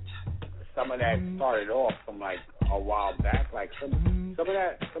some of that started off from like a while back, like some of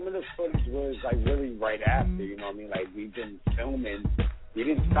the footage was like really right after, you know what I mean? Like we didn't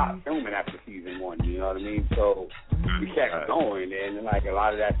stop filming after season 1, you know what I mean? So we kept going, and like a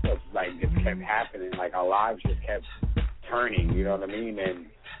lot of that stuff like just kept happening, like our lives just kept turning, you know what I mean? And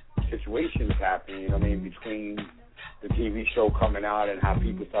situations happening, you know what I mean, between the TV show coming out and how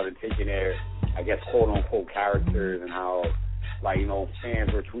people started taking their, I guess, quote unquote characters, and how like, you know,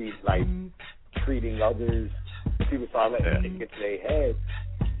 fans were treating others. People started letting it get to their head,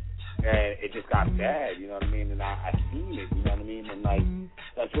 and it just got bad, you know what I mean? And I seen it, you know what I mean? And like,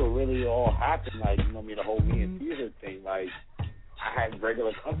 that's what really all happened, like, you know what I mean, the whole me and Caesar thing, like, I had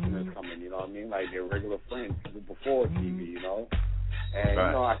regular customers coming, you know what I mean? Like, they're regular friends before TV, you know? And, you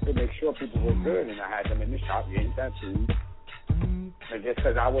know, I still make sure people were good, and I had them in the shop getting tattoos. And just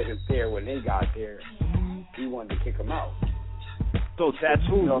because I wasn't there when they got there, we wanted to kick them out. So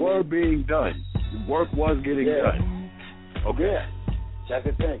tattoos were being done. Work was getting done. Okay. Yeah. That's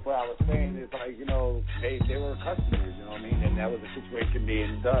the thing. What I was saying is, like, you know, they were customers, you know what I mean? And that was a situation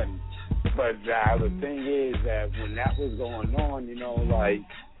being done. But the thing is that when that was going on, you know, like,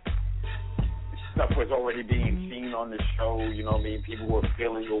 stuff was already being seen on the show, you know what I mean? People were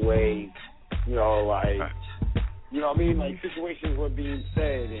feeling away, you know, like, you know what I mean? Like, situations were being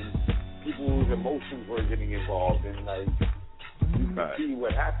said and people's emotions were getting involved. And, like, you could see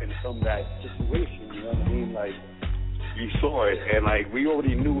what happened from that situation, you know what I mean? Like, you saw it, and, like, we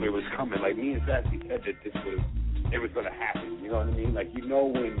already knew it was coming. Like, me and Sassy said that it was going to happen, you know what I mean? Like, you know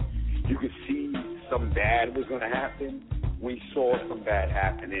when you could see some bad was going to happen, we saw some bad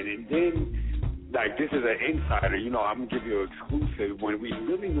happening. And then, like, this is an insider, you know, I'm going to give you an exclusive. When we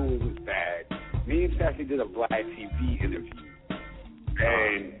really knew it was bad, me and Sassy did a Vlad TV interview.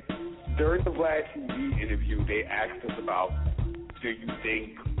 And during the Vlad TV interview, they asked us about, do you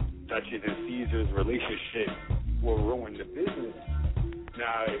think Duchess and Caesar's relationship will ruin the business?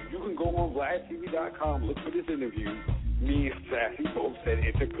 Now, if you can go on VladTV.com, look for this interview, me and Sassy both said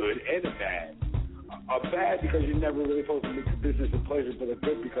it's a good and a bad. A bad because you're never really supposed to mix a business and pleasure, but a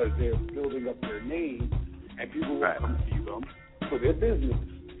good because they're building up their name and people will come see them for their business.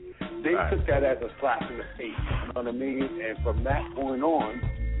 They took that as a slap in the face, you know what I mean? And from that point on,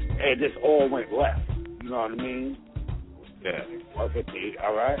 it just all went left, you know what I mean? Yeah, perfectly,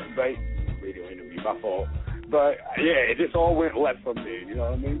 all right? But radio interview, my fault. But, yeah, it just all went left from there, you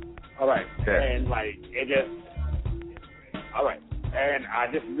know what I mean? All right. Yeah. And, like, it just, all right. And I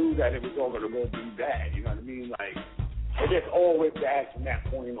just knew that it was all going to go be bad, you know what I mean? Like, it just all went bad from that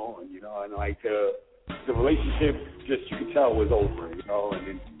point on, you know? And, like, the relationship just, you could tell, was over, you know? And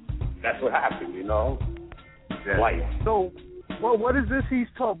then that's what happened, you know? Yeah. Life. So, well, what is this he's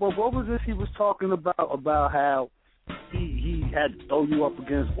talking about? What was this he was talking about how he had to throw you up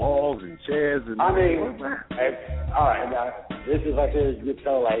against walls and chairs and I mean, all right, now, this is like this, you could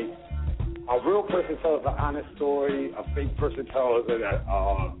tell, like, a real person tells an honest story, a fake person tells an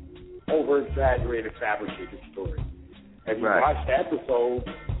over-exaggerated, fabricated story. If you watch the episode,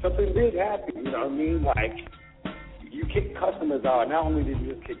 something big happened, you know what I mean? Like, you kick customers out. Not only did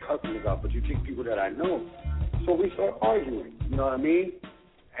you just kick customers out, but you kick people that I know. So we start arguing, you know what I mean?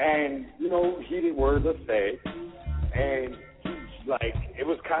 And, you know, heated words are said. And, like, it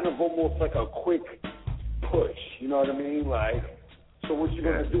was kind of almost like a quick push, you know what I mean? Like, so what you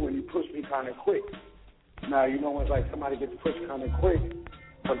going to do when you push me kind of quick? Now, you know, when like somebody gets pushed kind of quick,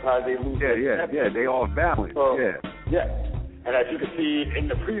 sometimes they lose their step. Yeah, they all balance. So, yeah. And as you can see in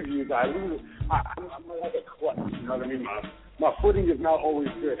the previews, I'm like a clutch, you know what I mean? My footing is not always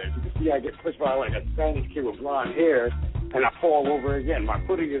good. As you can see, I get pushed by like a Spanish kid with blonde hair, and I fall over again. My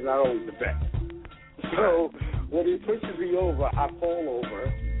footing is not always the best. So when he pushes me over, I fall over,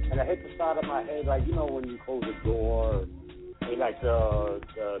 and I hit the side of my head, like, you know when you close a door, and like the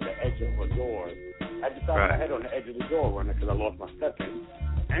edge of a door. I just had my head on the edge of the door running because I lost my step in.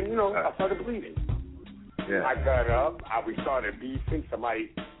 And, you know, I started bleeding. Yeah. I got up. We started beefing.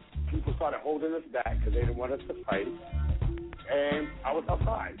 People started holding us back because they didn't want us to fight. And I was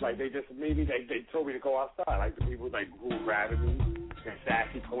outside. Like, they told me to go outside. Like, the people, like, who were grabbing me and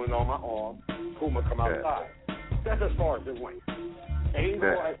Sassy pulling on my arm. Puma come outside. That's as far as it went. And even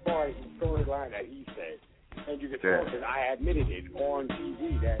as far as the storyline that he said. And you could tell because I admitted it on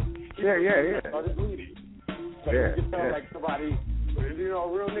TV that he started bleeding. So you could tell, like, somebody, you know,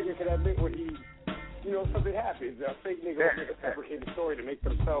 a real nigga can admit when he, you know, something happens. A fake nigga will make a fabricated story to make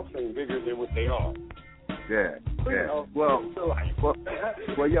themselves seem bigger than what they are.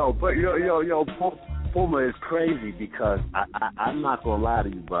 Yo, Puma is crazy because I'm not gonna lie to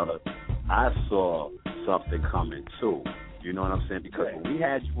you, brother. I saw something coming too. You know what I'm saying? Because when we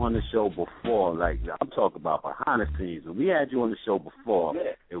had you on the show before, like I'm talking about behind the scenes, when we had you on the show before,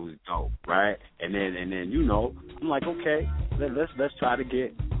 it was dope, right? And then you know, I'm like, okay, let's try to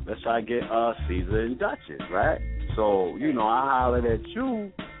get Caesar and Duchess, right? So, you know, I hollered at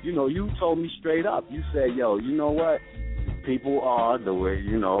you, you know, you told me straight up. You said, yo, you know what? People are the way,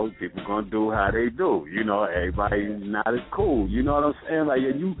 you know, people gonna do how they do. You know, everybody's not as cool. You know what I'm saying? Like,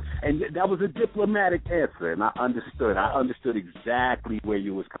 and that was a diplomatic answer, and I understood exactly where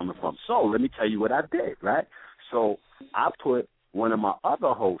you was coming from. So let me tell you what I did, right? So I put one of my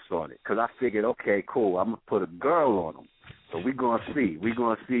other hosts on it because I figured, okay, cool, I'm gonna put a girl on him. So we're gonna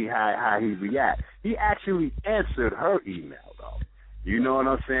see how he reacts. He actually answered her email though. You know what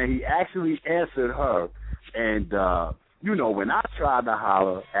I'm saying? He actually answered her, and when I tried to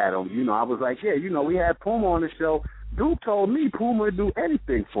holler at him, I was like, yeah, we had Puma on the show. Dude told me Puma would do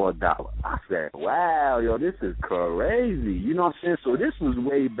anything for $1. I said, wow, yo, this is crazy. You know what I'm saying? So this was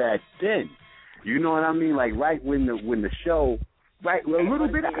way back then. You know what I mean? Like right when the show, right, a little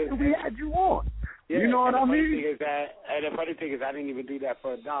bit after we had you on. Yeah, you know what I mean? And the funny thing is, I didn't even do that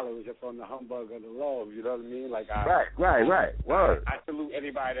for $1. It was just on the humbug of the love. You know what I mean? Like Right. Word. I salute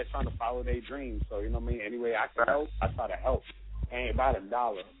anybody that's trying to follow their dreams. So you know what I mean. Anyway, I can help. I try to help. Ain't about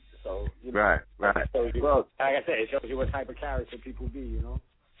 $1. So right. Well, like I said, it shows you what type of character people be. You know.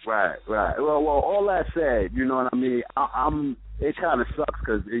 Right. Well, all that said, you know what I mean. It kind of sucks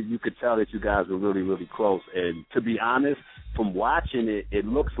because you could tell that you guys were really, really close. And to be honest, from watching it, it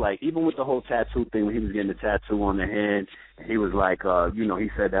looks like even with the whole tattoo thing, when he was getting the tattoo on the hand, he was like, he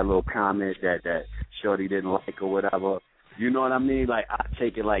said that little comment that Shorty didn't like or whatever. You know what I mean? Like I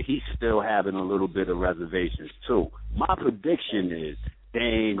take it like he's still having a little bit of reservations too. My prediction is they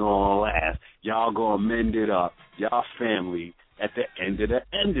ain't gonna last. Y'all gonna mend it up. Y'all family at the end of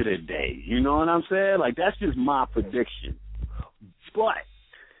the day. You know what I'm saying? Like that's just my prediction. But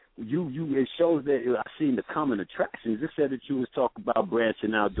it shows that I've seen the common attractions. It said that you was talking about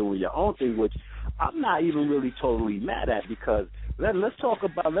branching out, doing your own thing, which I'm not even really totally mad at because let's talk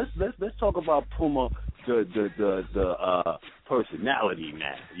about Puma, the personality,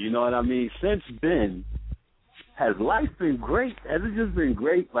 man. You know what I mean? Since then, has life been great? Has it just been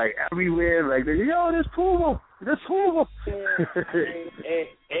great? Like everywhere, like yo, this Puma. You know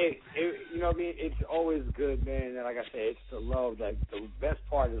what I mean? It's always good, man. And like I said, it's the love. Like the best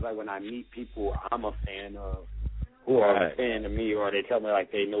part is like when I meet people I'm a fan of, who are a fan of me, or they tell me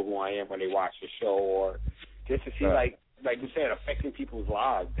like they know who I am when they watch the show, or just to see like you said, affecting people's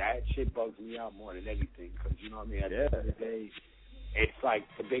lives. That shit bugs me out more than anything, because you know what I mean. At the end of the day, it's like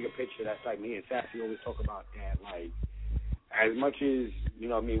the bigger picture. That's like me and Sassy always talk about that. Like as much as you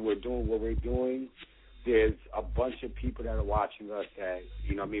know what I mean, we're doing what we're doing. There's a bunch of people that are watching us that,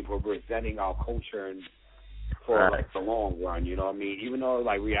 you know what I mean, we're representing our culture and for like the long run, you know what I mean? Even though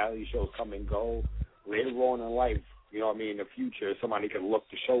like reality shows come and go, later on in life, you know what I mean, in the future, somebody can look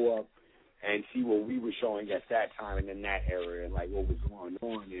to show up and see what we were showing at that time and in that era and like what was going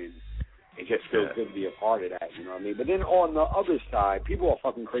on, and it just feels good to be a part of that, you know what I mean? But then on the other side, people are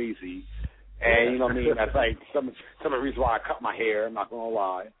fucking crazy, and you know what I mean, that's like some of the reasons why I cut my hair, I'm not going to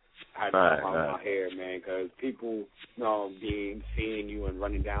lie. I had to cut my hair, man, because people, you know, seeing you and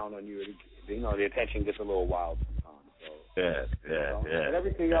running down on you, you know, the attention gets a little wild sometimes. So, yeah. And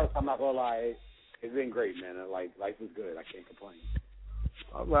everything else, I'm not gonna lie, it's been great, man. Like life is good. I can't complain.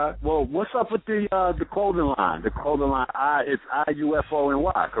 All right. Well, what's up with the clothing line? The clothing line, it's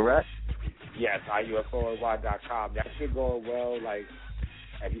IUFONY, correct? Yes, IUFONY.com. That should go well. Like,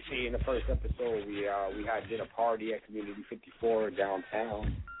 as you see in the first episode, we did a party at Community 54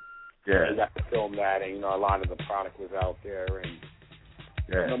 downtown. Yeah. We got to film that, and you know, a lot of the product was out there, and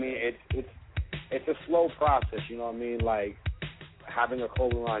you know what I mean. It's a slow process, you know what I mean. Like having a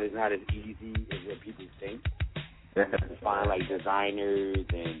clothing line is not as easy as what people think. To find like designers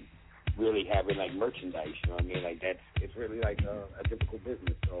and really having like merchandise, you know what I mean. Like it's really like a difficult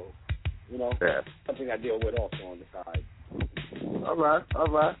business. So you know, something I deal with also on the side. All right.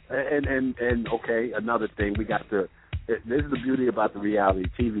 And okay, another thing we got to. This is the beauty about the reality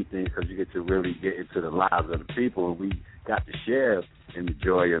TV thing, because you get to really get into the lives of the people, and we got to share in the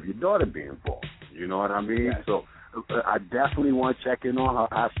joy of your daughter being born. You know what I mean? Yes. So I definitely want to check in on her.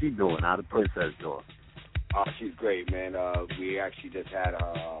 How's she doing? How the princess doing? Oh, she's great, man. We actually just had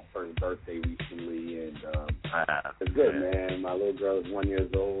her first birthday recently, and it's good, man. My little girl is 1 year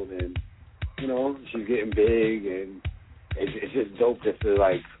old, and you know she's getting big, and it's just dope just to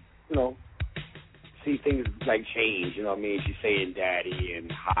like, you know, see things like change, you know what I mean? She's saying daddy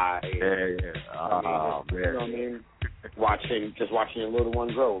and hi. And, Oh, man. You know what I mean? Watching your little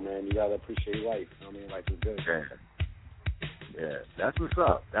one grow, man. You gotta appreciate life. You know what I mean? Life is good. Yeah, that's what's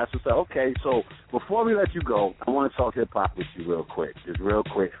up. Okay, so before we let you go, I want to talk hip hop with you real quick. Just real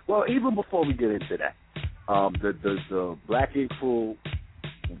quick. Well, even before we get into that, the Black Ink Crew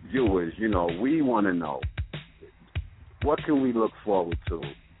viewers, you know, we want to know, what can we look forward to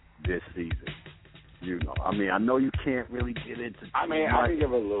this season? You know, I mean, I know you can't really get into. I mean, I can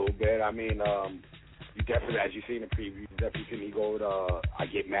give a little bit. I mean, you definitely, as you see in the preview, you definitely see me go to I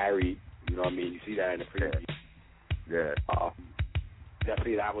Get Married. You know what I mean? You see that in the preview. Yeah.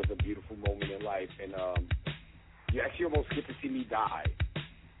 Definitely, that was a beautiful moment in life, and you actually almost get to see me die.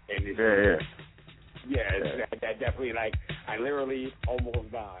 And that definitely, like, I literally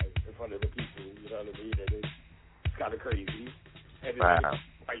almost died in front of the people. You know what I mean? And it's kind of crazy. And wow. It's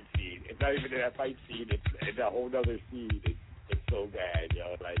a fight scene. It's not even in that fight scene. It's a whole other scene. It's so bad,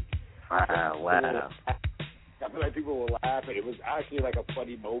 yo. Like, wow. I feel like people were laughing. It was actually like a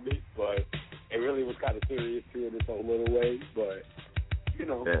funny moment, but it really was kind of serious too in its own little way. But you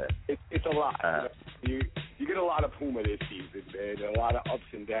know, it's a lot. You get a lot of Puma this season, man. A lot of ups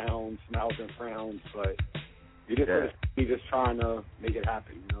and downs, smiles and frowns, but you're just trying to make it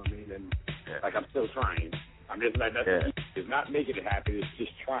happen. You know what I mean? And like I'm still trying. I'm just like it's not making it happen. It's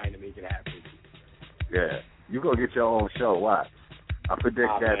just trying to make it happen. Yeah, you gonna get your own show. Watch. I predict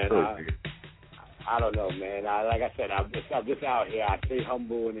that too. I don't know, man. Like I said, I'm just out here. I stay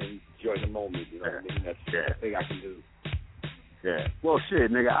humble and enjoy the moment. You know what I mean? That's the thing I can do. Yeah. Well,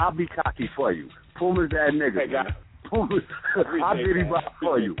 shit, nigga, I'll be cocky for you. Puma's that nigga. Hey, man. I'll get him out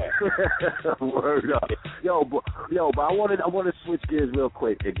for you. Word up. Yo, but I want to switch gears real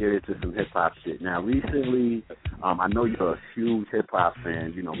quick and get into some hip hop shit. Now, recently, I know you're a huge hip hop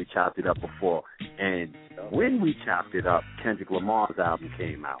fan. You know, we chopped it up before, and when we chopped it up, Kendrick Lamar's album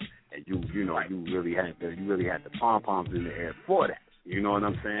came out, and you really had the pom poms in the air for that. You know what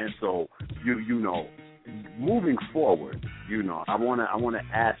I'm saying? So you know. Moving forward, you know, I want to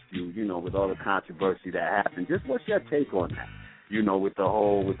ask you, you know, with all the controversy that happened, just what's your take on that? You know, with the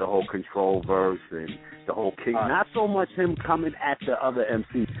whole control verse and the whole King, not so much him coming at the other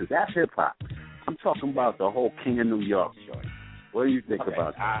MCs, because that's hip hop. I'm talking about the whole King of New York joint. What do you think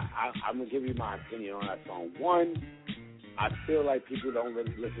about that? I'm gonna give you my opinion on that song. One, I feel like people don't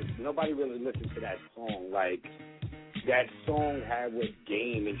really listen. Nobody really listens to that song. Like, that song had what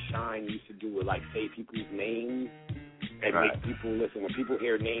Game and Shine used to do with, like, say people's names and make people listen. When people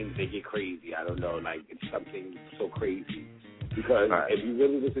hear names, they get crazy. I don't know, like, it's something so crazy. Because if you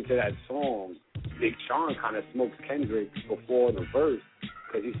really listen to that song, Big Sean kind of smokes Kendrick before the verse,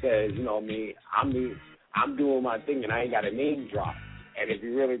 because he says, you know what I mean, I'm doing my thing and I ain't got a name drop. And if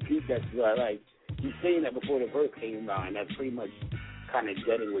you really repeat that, like, he's saying that before the verse came out, and that's pretty much kind of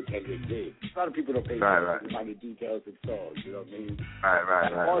getting what Kendrick did. A lot of people don't pay attention to the details of songs, you know what I mean?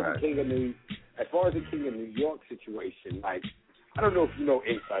 As far as the King of New York situation, like, I don't know if you know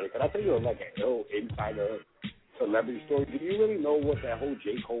Insider, but I think you're like an ill Insider celebrity story. Do you really know what that whole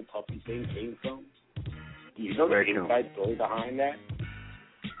J. Cole Puffy thing came from? Do you know the inside story behind that?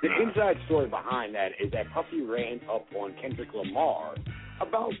 The inside story behind that is that Puffy ran up on Kendrick Lamar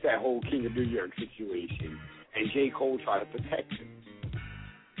about that whole King of New York situation, and J. Cole tried to protect him.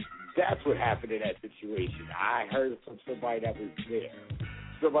 That's what happened in that situation. I heard from somebody that was there.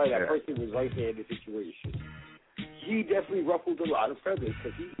 That person was right there in the situation. He definitely ruffled a lot of feathers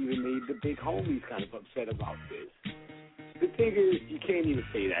because he even made the big homies kind of upset about this. The thing is, you can't even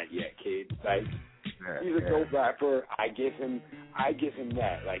say that yet, kid. Like, he's a dope rapper. I give him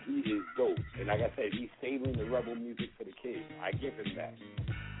that. Like, he is dope. And like I said, he's saving the rebel music for the kids. I give him that.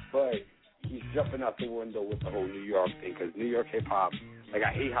 But he's jumping out the window with the whole New York thing, because New York hip-hop, like,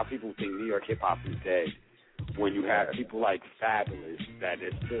 I hate how people think New York hip-hop is dead when you have people like Fabulous that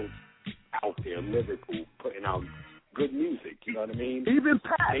is still out there, lyrical, putting out good music, you know what I mean? Even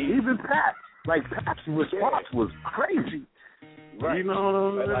Pat. Like, Pat's response was crazy. Right. You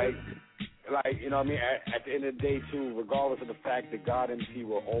know what I mean? Like, you know what I mean? At the end of the day, too, regardless of the fact that God MC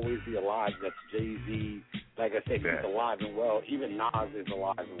will always be alive, that's Jay-Z, like I said, he's alive and well. Even Nas is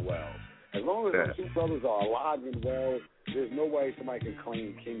alive and well. As long as those two brothers are alive and well, there's no way somebody can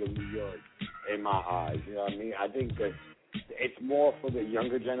claim King of New York in my eyes. You know what I mean? I think that it's more for the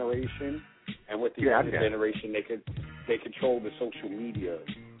younger generation, and with the younger generation, they control the social media,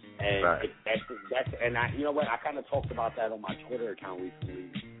 and and I, you know what? I kind of talked about that on my Twitter account recently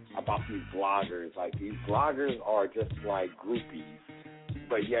about these bloggers. Like, these bloggers are just like groupies,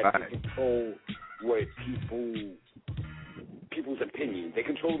 but yet they control what people's opinions. They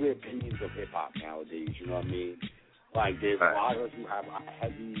control the opinions of hip hop nowadays. You know what I mean? Like, there's bloggers who have a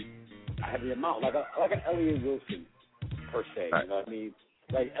heavy amount, like an Elliot Wilson per se. You know what I mean?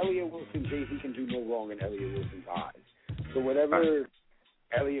 Like, Elliot Wilson, Jay-Z can do no wrong in Elliot Wilson's eyes. So whatever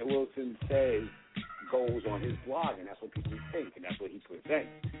Elliot Wilson says goes on his blog, and that's what people think, and that's what he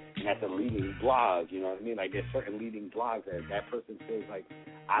presents, and that's a leading blog. You know what I mean? Like, there's certain leading blogs that person feels like,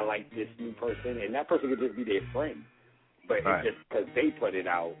 I like this new person, and that person could just be their friend. But it's just because they put it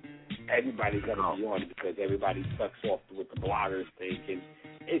out, everybody's going to be on it because everybody sucks off what the bloggers think. And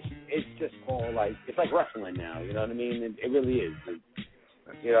it's just all like, it's like wrestling now, you know what I mean? It really is.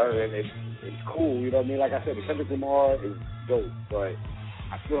 You know, and it's cool, you know what I mean? Like I said, the Kendrick Lamar is dope, but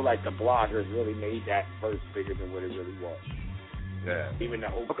I feel like the bloggers really made that verse bigger than what it really was. Yeah. Even the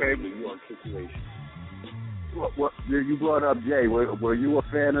whole New York situation. What you brought up Jay. Were you a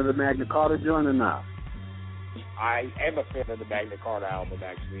fan of the Magna Carta joint or not? I am a fan of the Magna Carta album.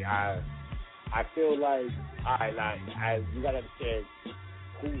 Actually, I feel like as you gotta understand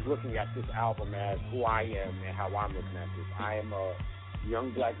who's looking at this album as who I am and how I'm looking at this. I am a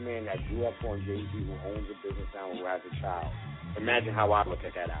young black man that grew up on Jay-Z, who owns a business now, who has a child. Imagine how I look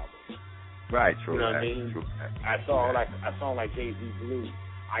at that album. Right, true. You know what that, I mean? True. I saw like Jay-Z Blue.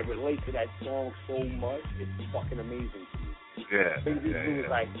 I relate to that song so much. It's fucking amazing to me. Yeah. Jay-Z Blue is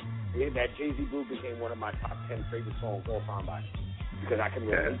like, that Jay-Z Blue became one of my top 10 favorite songs all time by me. Because I can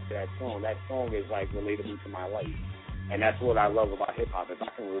relate to that song. That song is like relatable to my life. And that's what I love about hip hop. If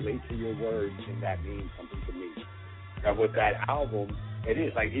I can relate to your words, then that means something to me. And with that album, it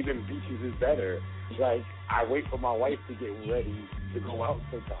is like even Beaches is better. Like I wait for my wife to get ready to go out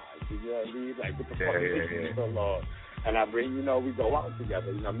sometimes. You know what I mean? Like with the fucking Beaches so long. And I bring, we go out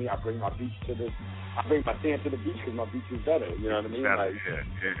together. You know what I mean? I bring my sand to the beach because my beach is better. You know what I mean? Like,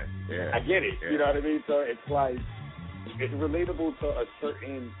 I get it. You know what I mean? So it's like, it's relatable to a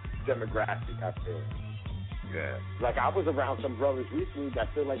certain demographic, I feel. Yeah. Like, I was around some brothers recently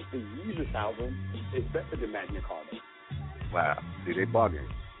that feel like the Yeezus album is better than Magna Carta. Wow. See, they bugging.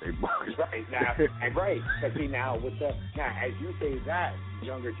 Right. Now, and right. But see, now, as you say that,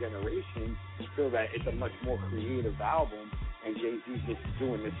 younger generation feel that it's a much more creative album, and Jay-Z's just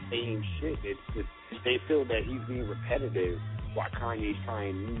doing the same shit. It's just, they feel that he's being repetitive while Kanye's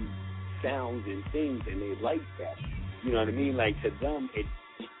trying new sounds and things, and they like that. You know what I mean? Like, to them, it's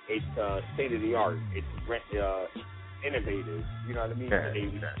state of the art. It's innovative. You know what I mean? Yeah, they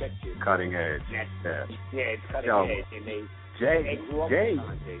respect it. Cutting edge. It's cutting edge, and they grew up Jay, with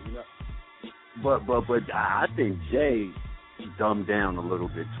Kanye, you know? But I think Jay dumbed down a little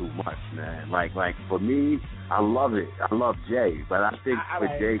bit too much, man. Like for me, I love it. I love Jay, but I think for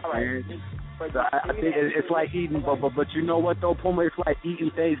Jay fans, I think it's like eating. But you know what though, Puma? It's like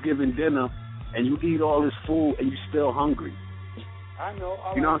eating Thanksgiving dinner, and you eat all this food, and you're still hungry. I know.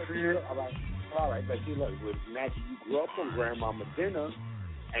 You know what I'm saying? All right, but see, look, with Magic, you grew up on Grandmama dinner,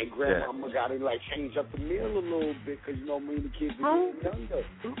 and Grandmama got to like change up the meal a little bit because you know what I mean, the kids are getting younger.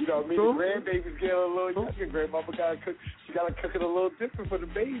 You know what I mean? The grandbabies getting a little younger. Grandmama got to cook. She got to cook it a little different for the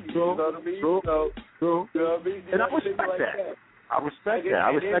baby. You know what I mean? True. You know what I mean? And I respect that. I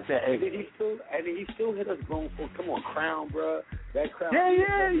respect that. And he still hit us grown for. Come on, Crown, bro. That Crown.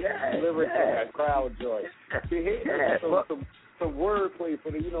 Yeah. That Crown joy. He hit some wordplay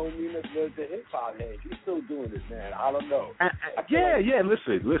for the, you know what I mean, the hip hop head. He's still doing this, man. I don't know.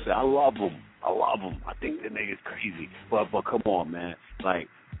 Listen. I love him. I think the nigga's crazy. But come on, man. Like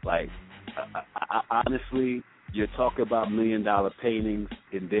I honestly, you're talking about $1 million paintings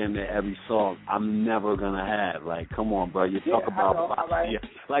in damn near every song. I'm never gonna have. Like, come on, bro. You talk about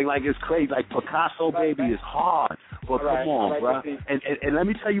like it's crazy. Like Picasso, baby, is hard. But come on, bro. And let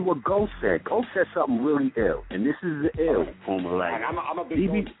me tell you what Ghost said. Ghost said something really ill, and this is ill, Puma. Like, I'm a big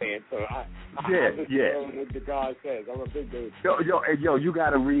Ghost fan, so I what the guy says. I'm a big Ghost fan. Yo, you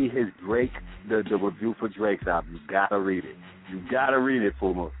gotta read his Drake, the review for Drake's album. You gotta read it.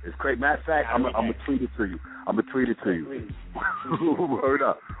 Puma. It's great. Matter of fact, I'm gonna tweet it to you. Word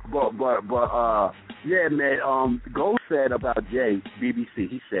up. But yeah, man. Ghost said about Jay, BBC.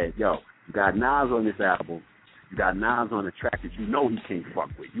 He said, yo, you got Nas on this album. You got Nas on a track that you know he can't fuck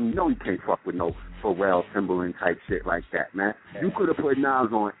with. You know he can't fuck with no Pharrell, Timberland type shit like that, man. Yeah. You could have put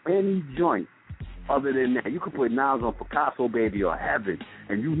Nas on any joint other than that. You could put Nas on Picasso, Baby, or Heaven,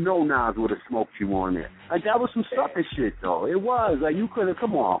 and you know Nas would have smoked you on there. Like, that was some sucker shit, though. It was. Like, you could have,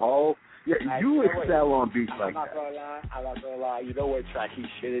 come on, ho. Yeah, you excel on beats like that. I'm not gonna lie. You know what track he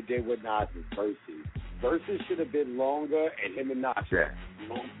should have did with Nas is Versus. Versus should have been longer, and him and Nas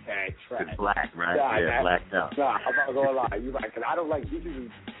long that track. It's black, right? Blacked out. Nah, I'm not gonna lie. You're right, because I don't like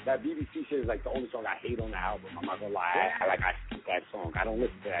that BBC shit is like the only song I hate on the album. I'm not gonna lie. I skip that song. I don't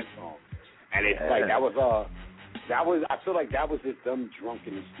listen to that song. And it's like I feel like that was just them drunk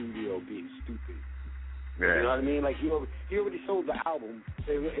in the studio being stupid. Yeah. You know what I mean? Like he already sold the album.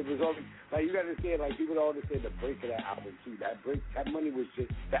 It was already like, you gotta understand, like people always say the break of that album too. That money was just,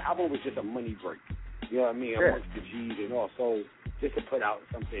 the album was just a money break. You know what I mean? Amongst the G's and also just to put out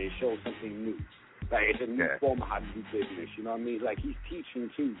something and show something new. Like it's a new form of how to do business. You know what I mean? Like he's teaching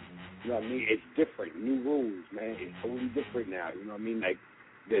too. You know what I mean? It's different, new rules, man. It's totally different now. You know what I mean? Like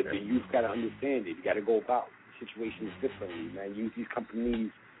the youth gotta understand it. You gotta go about situations differently, man. Use these companies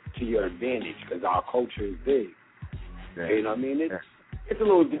to your advantage because our culture is big. Yeah. You know what I mean? It's a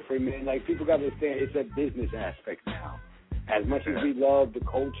little different, man. Like people gotta understand it's a business aspect now. As much as we love the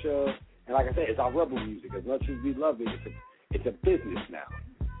culture, and like I said, it's our rebel music. As much as we love it, it's a business now.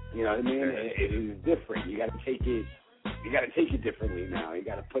 You know what I mean? It is different. You gotta take it differently now. You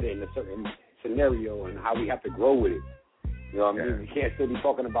gotta put it in a certain scenario and how we have to grow with it. You know what I mean? We can't still be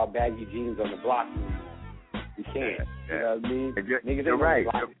talking about baggy jeans on the block anymore. You can't. You know what I mean? Niggas ain't right.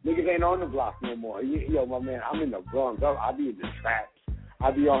 on the block. Niggas ain't on the block no more. Yo, my man, I'm in the Bronx. I be in the traps.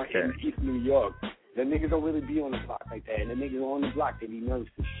 I be in East New York. The niggas don't really be on the block like that. And the niggas on the block, they be nervous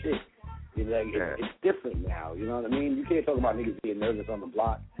as shit. It's different now. You know what I mean? You can't talk about niggas being nervous on the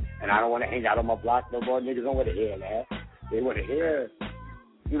block. And I don't want to hang out on my block no more. Niggas don't want to hear that. They want to hear,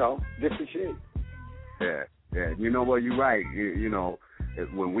 different shit. Yeah. You know what? You're right. You know,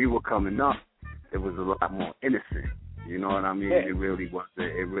 when we were coming up, it was a lot more innocent. You know what I mean? It really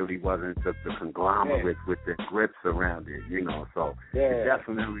wasn't the conglomerate with the grips around it. You know, so you're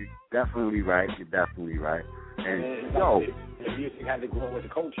definitely right. You're definitely right. And the music had to grow with the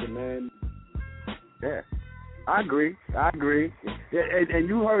culture, man. Yeah, I agree. And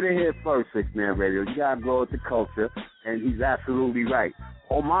you heard it here first, 6 Man Radio. You gotta grow with the culture, and he's absolutely right.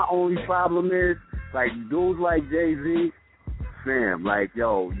 My only problem is, like, dudes like Jay-Z, fam, like,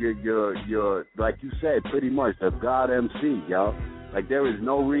 yo, you're like you said, pretty much the God MC, yo. Like, there is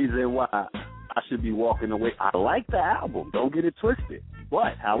no reason why I should be walking away. I like the album, don't get it twisted.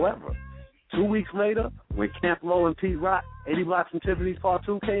 But, however, 2 weeks later, when Camp Lo and Pete Rock, 80 Blocks from Tiffany's Part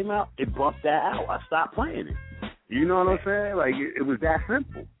 2 came out, it bumped that out. I stopped playing it. You know what I'm saying? Like, it was that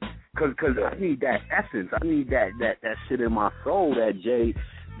simple. Cause I need that essence. I need that shit in my soul that Jay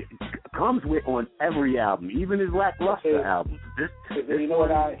comes with on every album, even his lackluster albums. You know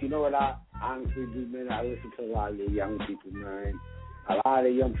what I honestly do, man? I listen to a lot of the young people, man. A lot of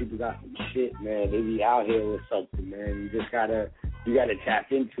the young people got some shit, man. They be out here with something, man. You gotta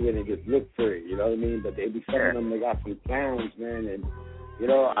tap into it and just look for it. You know what I mean? But they be some of them, they got some sounds, man. And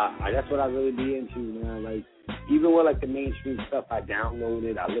I that's what I really be into, man. Like, even with like the mainstream stuff, I download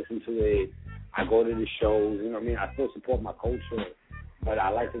it, I listen to it, I go to the shows. You know what I mean? I still support my culture. But I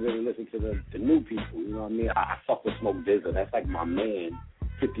like to really listen to the new people, you know what I mean? I fuck with Smoke Dizza. That's like my man,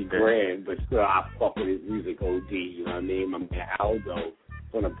 50 grand, but still I fuck with his music OD, you know what I mean? My man Aldo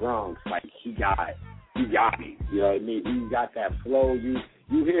from the Bronx, like he got me, you know what I mean? He got that flow. You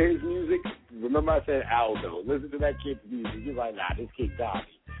hear his music, remember I said Aldo. Listen to that kid's music. You're like, nah, this kid got me.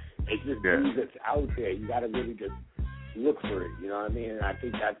 It's just music that's out there. You got to really just look for it, you know what I mean? And I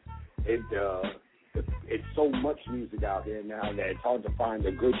think that's it. It's so much music out here now that it's hard to find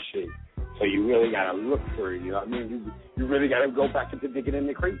the good shit. So you really gotta look for it. You know what I mean? You really gotta go back into digging in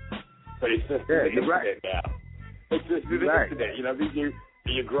the crate. But it's just the internet now. It's just the internet. You know what I mean?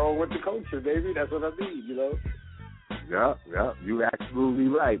 You're growing with the culture, baby. That's what I mean. You know? Yeah. You absolutely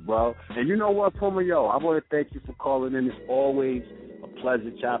right, bro. And you know what, Puma? Yo, I want to thank you for calling in. It's always a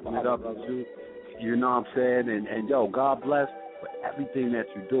pleasure chopping it up with you. You know what I'm saying? And yo, God bless. For everything that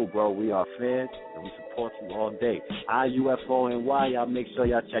you do, bro. We are fans, and we support you all day. IUFONY, y'all make sure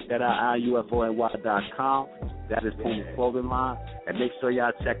y'all check that out, IUFONY.com. That is Puma's clothing line. And make sure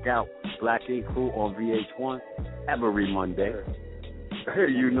y'all check out Black Ink Crew on VH1 every Monday.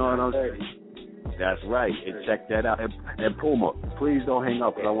 You know what I'm saying? That's right. And check that out. And Puma, please don't hang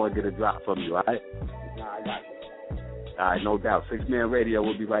up because I want to get a drop from you, all right? Nah, I got you. All right, no doubt. 6 Man Radio,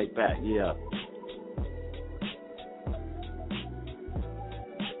 we'll be right back. Yeah.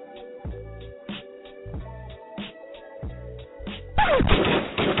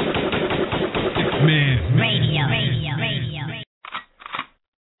 Radio.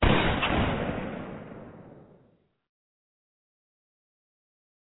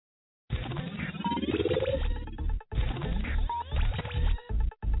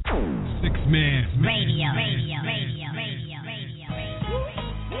 6 Man Radio.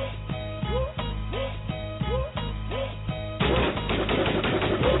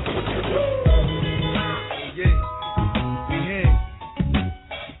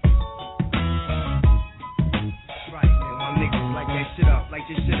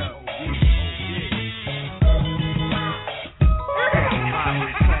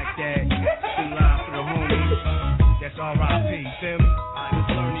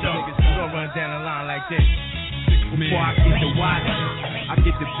 Before I get the watch, I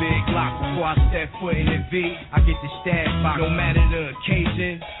get the big lock. Before I step foot in the V, I get the stab box. No matter the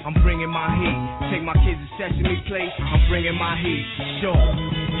occasion, I'm bringing my heat. Take my kids to Sesame Place, I'm bringing my heat. Sure,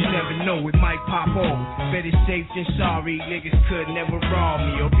 you never know, it might pop off. Better safe than sorry, niggas could never rob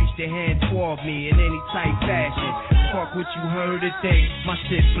me or reach their hand toward me in any type fashion. Fuck what you heard or think, my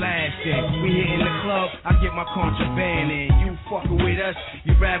shit blasting. We here in the club, I get my contraband in. You fucking with us,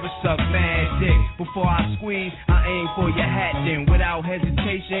 you rather suck mad dick. Before I squeeze, I aim for your hat then. Without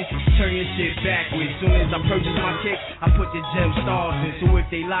hesitation, turn your shit backwards. Soon as I purchase my kicks, I put the gem stars in. So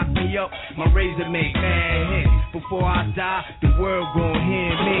if they lock me up, my razor make mad hits. Before I die, the world gon'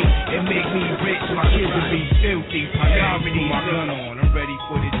 hear me and make me be filthy. Priority, my gun on, I'm ready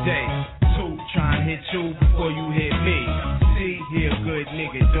for the day. 2, try and hit you before you hit me. See, here, good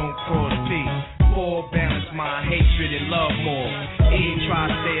nigga, don't cross me. 4, balance my hatred and love more. E,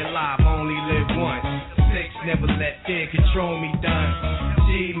 try to stay alive, only live once. 6, never let fear control me, done.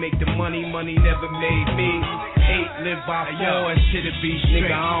 G, make the money, money never made me. 8, live by 4, and shit'll be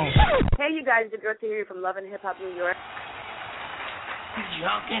straight on. Hey, you guys, the girl to hear from Love and Hip Hop New York.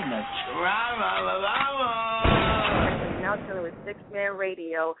 Talking the trauma. Now chilling with 6 Man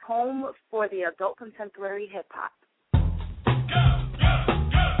Radio, home for the adult contemporary hip hop.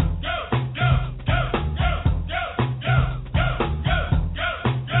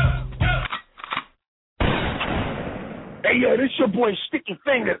 Hey, yo, this your boy Sticky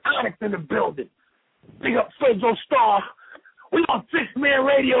Fingers, Onyx in the building. Big up Frizzo Star. We on 6-Man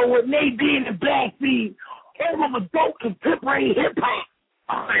Radio with Nadine and Bad Seed, home of adult contemporary hip-hop.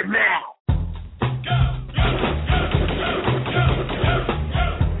 All right, now.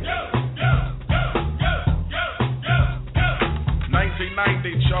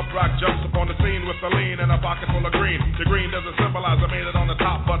 1990, Chub Rock jumps upon the scene with a lean and a pocket full of green. The green doesn't symbolize I made it on the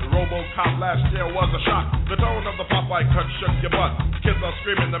top, but RoboCop last year was a shock. The tone of the Popeye cut shook your butt. Kids are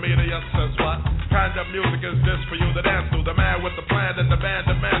screaming, the media says what? Kind of music is this for you to dance to? The man with the plan and the band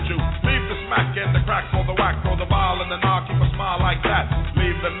demand you. Leave the smack and the crack for the whack, for the ball and the knock, keep a smile like that.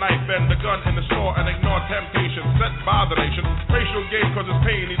 Leave the knife and the gun in the store and ignore temptation set by the nation. Racial game cause it's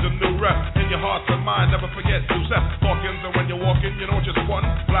pain needs a new rep. In your hearts and mind, never forget to set Hawkins, and when you're walking, you know just one.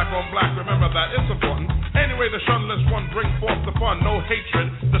 Black on black, remember that, it's important. Anyway, the shunless one bring forth the fun. No hatred,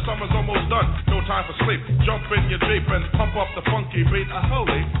 the summer's almost done. No time for sleep. Jump in your Jeep and pump up the funky beat.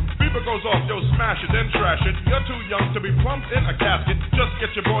 Holy, beeper goes off, yo, smash it, then trash it. You're too young to be plumped in a casket. Just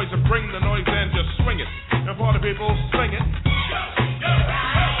get your boys and bring the noise and just swing it. And party people, sing it.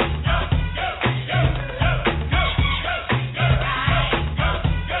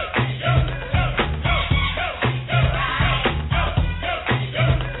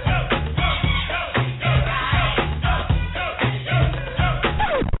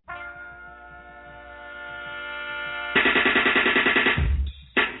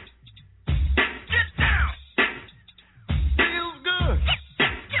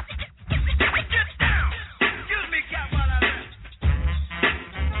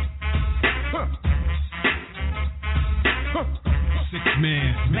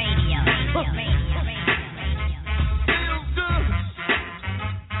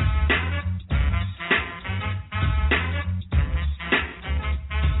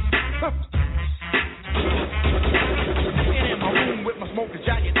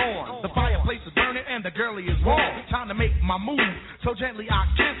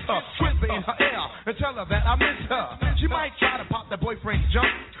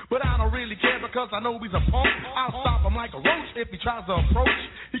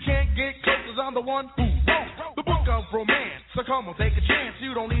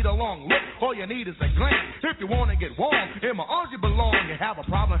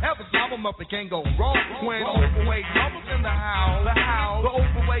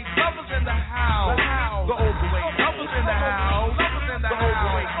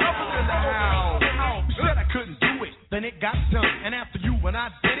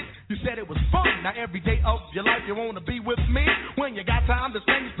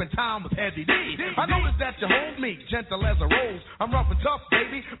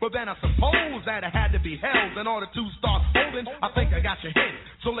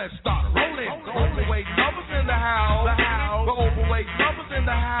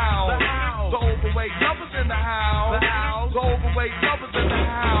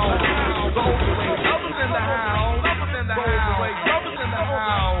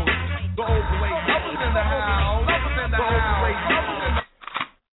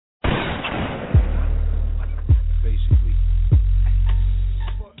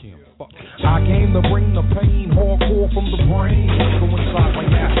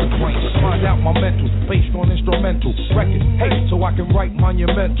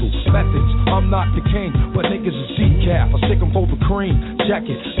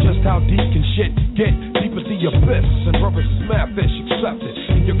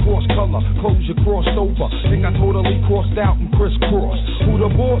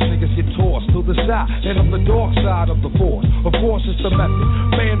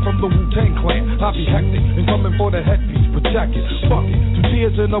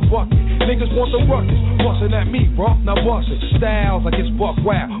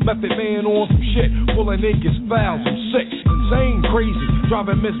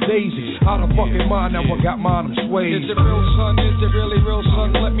 Miss Daisy, out of fucking mind, now I got mine, I'm swayed. Is it real, son? Is it really real,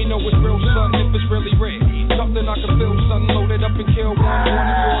 son? Let me know it's real, son, if it's really real. Something I can feel, son. Load it up and kill one.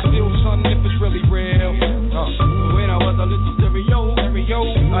 Want it raw deal, son, if it's really real. When I was a little stereo,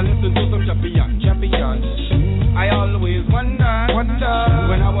 I listened to some champions. I always wonder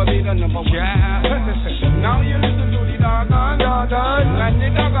when I will be the number one. Now you listen to the doggone, and the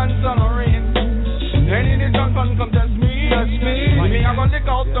doggone son of rain. And in the doggone come test me. Me, I gonna lick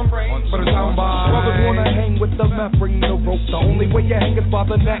out them brains. Brothers wanna hang with the meth, bring the rope. The only way you hang is by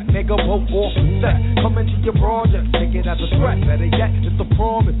the neck, nigga. Vote off set. Come into your project, take it as a threat. Better yet, it's a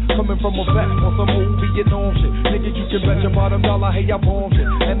promise. Coming from a vet on some movie and on shit. Nigga, you can bet your bottom dollar, hey, I bomb shit.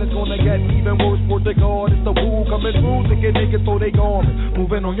 And it's gonna get even worse for the guard. It's the woo coming through, thinking niggas so they gone.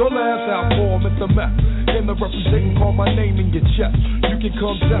 Moving on your last outform, it's the meth. In the representing, call my name in your chest. You can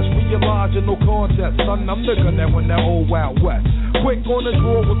come test, realize you're no contest. Son, I'm the gun that won that old Wild West. Quick on the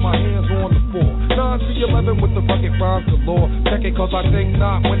draw with my hands on the floor. 9-3-11 with the rugged rhymes galore. Check it cause I think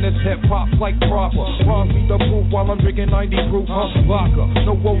not when this hip hop's like proper. Rhymes be the proof while I'm drinking 90 proof vodka.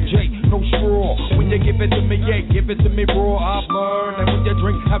 No OJ, no straw. When you give it to me, yeah, give it to me raw. I've learned that when you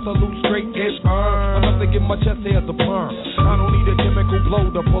drink absolute straight, it's earned. Enough to get my chest hair to burn. I don't need a chemical blow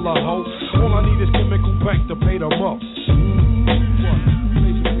to pull a hoe. All I need is chemical bank to pay the most.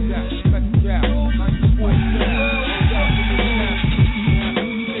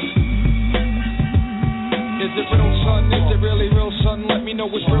 Is it real, son? Is it really real, son? Let me know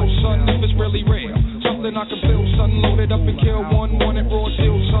it's real, son, if it's really real. Something I can feel, son. Load it up and kill one. Want it raw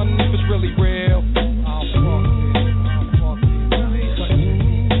deal, son, if it's really real. I'll fuck it. Cut your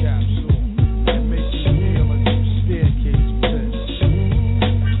capsule and make you feel like you staircase bitch.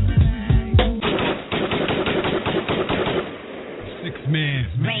 6-Man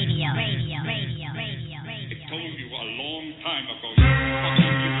Radio. I told you a long time ago, you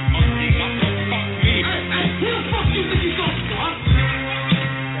fucking monkey, not to fuck me. Hey, who the fuck you think you talking to, huh?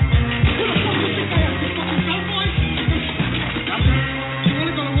 Who the fuck you think I am, you fucking cowboy? You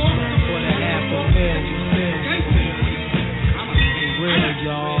wanna go to war? For that half a mil, you real,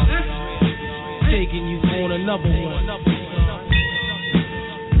 y'all. Taking you on another one.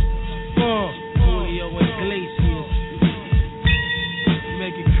 Julio Iglesias.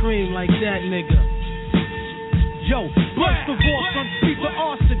 Make it cream like that, nigga. Yo, first of all, son, speak for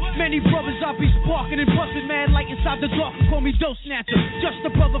arson. Many brothers I be sparking and busting mad light inside the dark. Call me dough snatcher, just a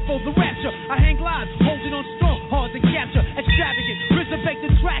brother for the rapture. I hang glides, holding on strong, hard to capture. Extravagant, resurrect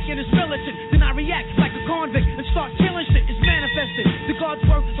the track and it's militant. Then I react like a convict and start killing shit. It's manifested. The guards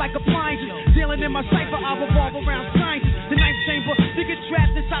work like appliances. Dealing in my cipher, I revolve around sciences. The ninth chamber, you get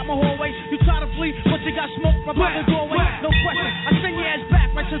trapped inside my hallway. You try to flee, but you got smoke right by the doorway. No question, I send your ass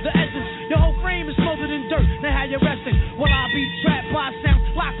back right to the essence. Your whole frame is smothered in dirt. Now how you resting? Well, I'll be trapped by sound,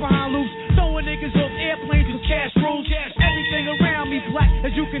 locked behind loops, throwing niggas off airplanes with cash rules. Everything around me black,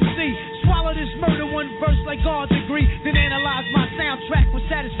 as you can see. Swallow this murder one verse like God's degree, then analyze my soundtrack with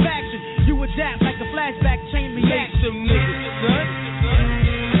satisfaction. You adapt like a flashback chain reaction. Some niggas, son.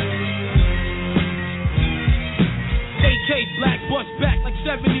 AK black, bust back like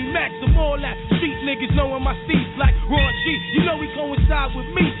 70 Max. I'm all that. Street niggas knowing my Steve's black. Raw G, you know he coincide with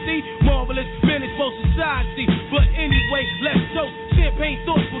me, see? Marvelous, finished for society. But anyway, let's go. Champagne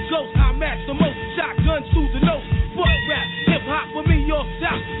thoughts with ghosts. I match the most. Shotguns through the nose. Fuck rap, hip hop with me, your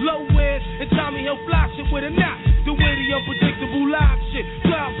south. Low wears and Tommy Hill fly shit with a knot. The witty, unpredictable live shit.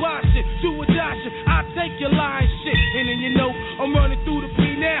 Drive by shit, do or die shit. I take your lying shit. And then you know, I'm running through the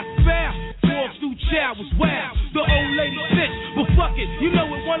P now. Foul. Walk through chow was wild. The old lady bitch, but fuck it. You know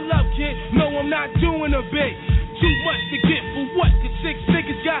it, one love, kid. No, I'm not doing a bit. Too much to get for what? Cause 6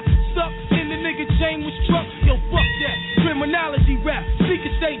 niggas got stuck in the nigga chain was struck. Yo, fuck that. Criminology rap.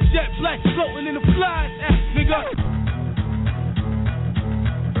 Secret state jet black floating in the flies. Nigga.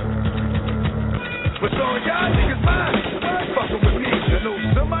 But all y'all niggas mine, fucking with me. You know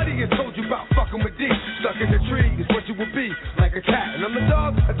somebody has told you about fucking with D. Stuck in the tree is what you will be, like a cat. And I'm the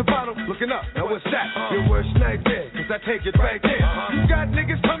dog at the bottom, looking up. Now what's that? Your worst nightmare, cause I take it right there. You got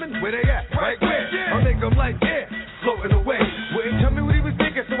niggas coming, where they at? Right where? I'll make them like air, floating away. Wouldn't tell me what he was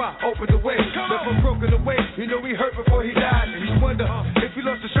thinking, so I opened the way. Left him broken away, you know he hurt before he died. And you wonder if he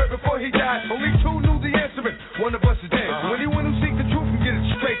lost a shirt before he died. Only 2 knew the answer, and one of us is dead. So anyone who seeks the truth can get it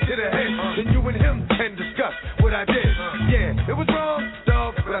straight to the head. Then you and him can discuss what I did. Yeah, it was wrong,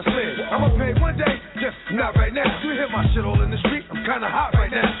 dog, but I slid. I'ma pay one day, just not right now. You hear my shit all in the street, I'm kinda hot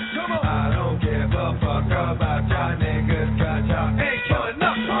right now. Come on. I don't give a fuck about y'all niggas, cause y'all ain't killing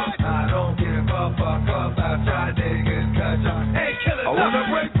nothing. I don't give a fuck about y'all niggas, cause y'all ain't killing nothing. I wanna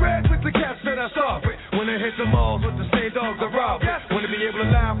break bread with the cats that I starve with. Wanna hit the malls with the same dogs I rob with. Wanna be able to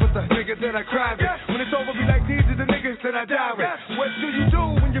laugh with the niggas that I cry with. When it's over, be like these are the niggas that I die with. What do you do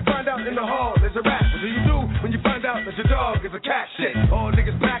when you find out in the hall there's a rap? What do you do when that your dog is a cat shit. All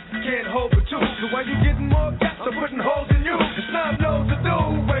niggas back can't hold but two. So why you getting more gaps? I'm putting holes in you. The slime knows to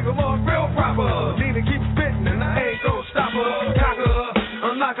do. Break them off real proper. Need to keep spitting and I ain't gon' stop her. Cock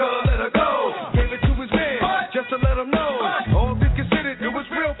her, unlock her, let her go. Gave it to his man just to let him know. All things considered, it was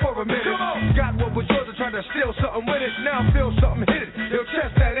real for a minute. Got what was yours and tried to steal something with it. Now I feel something hit it. Yo,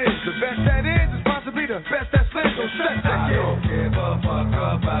 chest that is. The best that is possibly the best that's lit. So stress that kid. I don't give a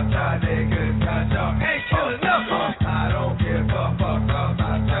fuck about y'all niggas. Cause y'all ain't killing nothing. I don't give a fuck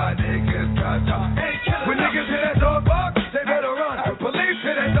about y'all niggas. Cause y'all ain't killing nothing. When niggas hear that dog bark, they better run. When police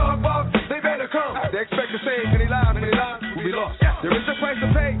hear that dog bark, they better come. They expect to say, many lives will be lost. There is a price to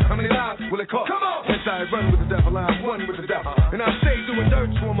pay. How many lives will it cost? Come on. Yes, I run with the devil, I'm one with the devil. And I stay doing dirt,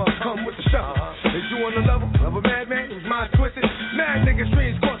 so I'ma come with the shovel. Is you on the level of a madman whose mind twisted? Mad niggas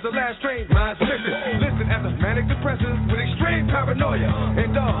streams cross the last train, mind's lifted. Listen as a manic depressive with extreme paranoia. And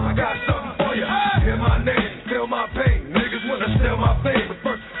dog, I got something for ya. Hear my name, feel my pain. Niggas wanna steal my fame, but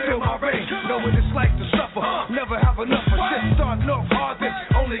first feel my reign. Know what it's like to suffer, never have enough of shit. Starting off hard, then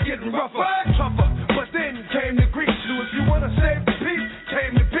only getting rougher, tougher. But then came the Greeks, so if you wanna save the peace,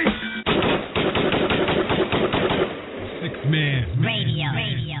 came the peace. 6Man Radio.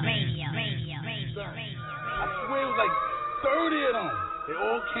 I swear it was like 30 of them. They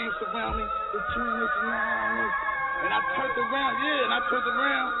all came surround me. They turned this around. And I turned around.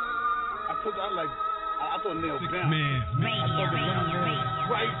 I thought Neil Bent. I thought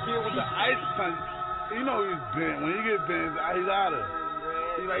right there with the ice punch. You know he's bent. When he get bent, he's out of it.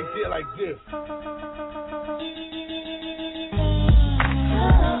 He's right there like this.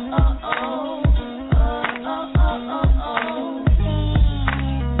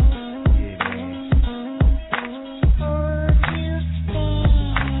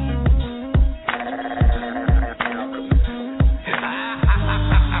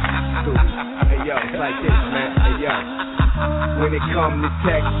 Like this, man. Hey, yo. When it come to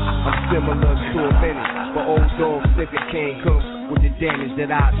text, I'm similar to a minute. But old dog sniffing can't come with the damage that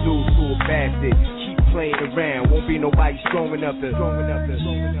I do to a bastard. Keep playing around, won't be nobody strong enough to.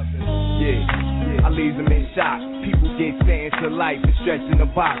 Yeah, I leave them in shock. People get sentenced to life and stretched in the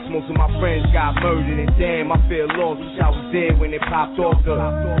box. Most of my friends got murdered and damn, I feel lost. Wish I was there when it popped off the.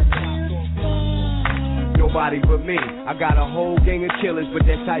 Nobody but me. I got a whole gang of killers, but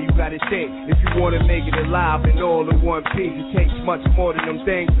that's how you gotta think. If you wanna make it alive and all in one piece, it takes much more than them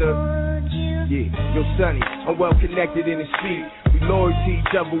things to. Yeah, yo, Sonny, I'm well connected in the street. We loyal to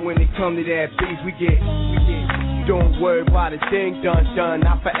each other when it come to that beef. We get. Don't worry about a thing done.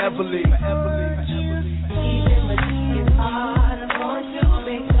 I forever live. Even when it's hard, I'm going to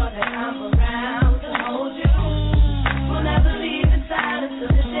make sure that I'm around to hold you. Will never leave inside until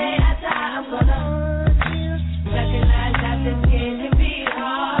the day I die. I'm gonna recognize that this game can be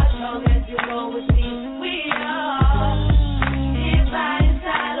hard. As long as you go with me, we are. If I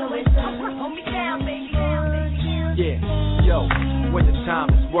inside always hold me down, baby. Yeah, yo, when the time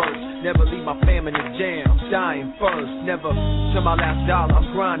is worse, never leave my fam in the jam. I'm dying first, never till my last dollar.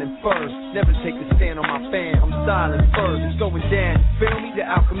 I'm grinding first, never take a stand on my fam. I'm silent first, it's going down. Feel me, the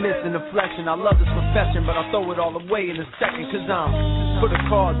alchemist in the flesh, and I love this profession, but I'll throw it all away in a second. Cause I'm for the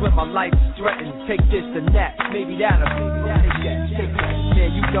cause when my life is threatened. Take this to that, maybe that'll take that.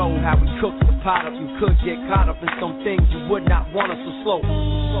 Yeah, you know how we cook the pot up. You could get caught up in some things you would not want us to slow.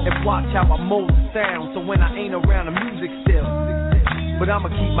 And watch how I mold the sound, so when I ain't around, the music still. But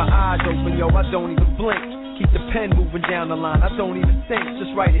I'ma keep my eyes open, yo, I don't even blink. Keep the pen moving down the line, I don't even think.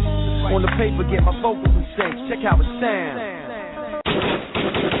 Just write it on the paper, get my vocals in sync. Check how it sounds.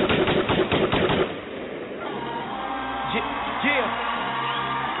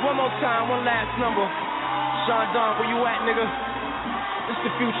 Yeah, one more time, one last number. Sean Don, where you at, nigga? It's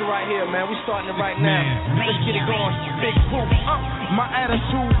the future right here, man. We starting it right now. Let's get it going. Big Pooh. My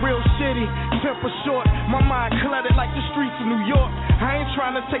attitude real shitty, temper short. My mind cluttered like the streets of New York. I ain't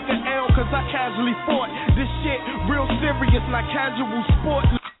trying to take an L cause I casually fought. This shit real serious, not casual sport.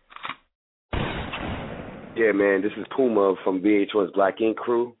 Yeah, man, this is Puma from VH1's Black Ink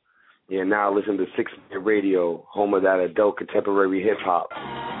Crew. Yeah, now listen to 6Man Radio, home of that adult contemporary hip-hop.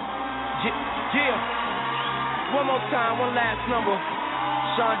 Yeah. One more time, one last number.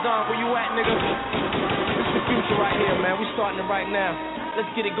 Sean Don, where you at, nigga? It's the future right here, man. We starting it right now. Let's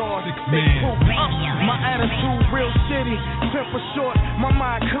get it going. Big Pooh. My attitude real shitty, temper short. My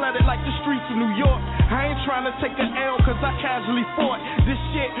mind cluttered like the streets of New York. I ain't trying to take an L cause I casually fought. This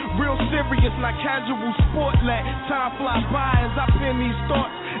shit real serious, not casual sport. Let time fly by as I pen these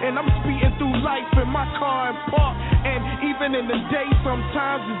thoughts. And I'm speeding through life in my car and park. And even in the day,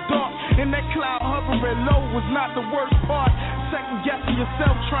 sometimes it's dark. And that cloud hovering low was not the worst part. Second guessing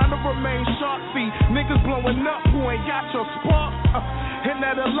yourself, trying to remain shark feet. Niggas blowing up who ain't got your spark. And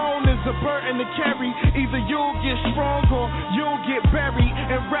that alone is a burden to carry. Either you'll get strong or you'll get buried.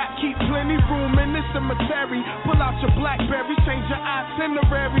 And rap keep plenty room in this cemetery. Pull out your BlackBerry, change your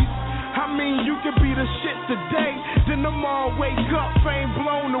itineraries. I mean, you could be the shit today, then tomorrow wake up, fame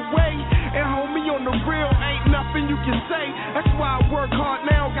blown away. And homie, on the real, ain't nothing you can say. That's why I work hard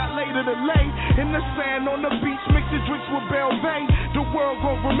now, got later to lay. In the sand on the beach, mixing drinks with Belvay. The world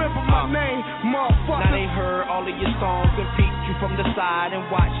gon' remember my name, motherfucker. Now they heard all of your songs and peeped you from the side and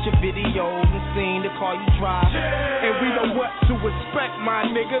watched your videos and seen the car you drive. And we know what to expect, my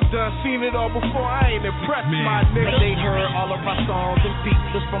nigga. Done seen it all before, I ain't impressed, my nigga. They heard all of our songs and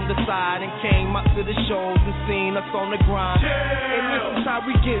peeped us from the side and came out to the shows and seen us on the grind. And this is how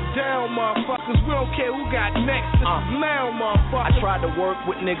we get down, motherfuckers. We don't care who got next. This is now, motherfuckers. I tried to work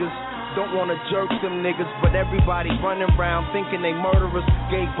with niggas, don't wanna jerk them niggas, but everybody running around thinking they murderers.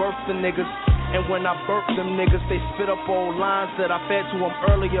 Gave birth to niggas, and when I birthed them niggas, they spit up old lines that I fed to them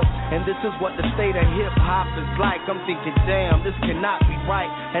earlier. And this is what the state of hip hop is like. I'm thinking, damn, this cannot be right.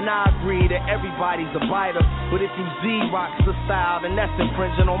 And I agree that everybody's a biter, but if you Z-Rock's the style, then that's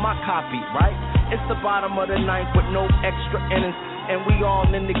infringing on my copy, right? It's the bottom of the ninth with no extra innings, and we all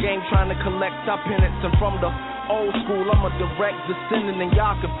in the game trying to collect our penance. And from the old school, I'm a direct descendant, and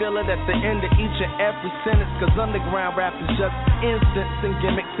y'all can feel it at the end of each and every sentence. Cause underground rap is just instants and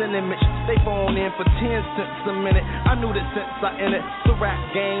gimmicks and image. They phone in for 10 cents a minute. I knew that since I entered the rap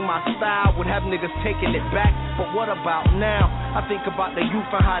game, my style would have niggas taking it back. But what about now? I think about the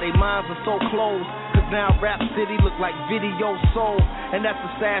youth and how their minds are so closed. Cause now Rap City look like video soul, and that's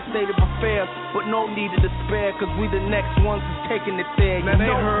a sad state of affairs. But no need to despair, cause we the next ones is taking it there. Now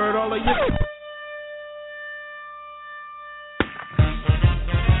they heard all of you.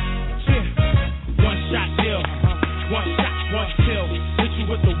 Shot deal, one shot, one kill. Hit you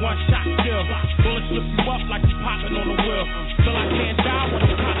with the one shot kill. Bullets flip you up like you popping on the wheel. Till I can't die when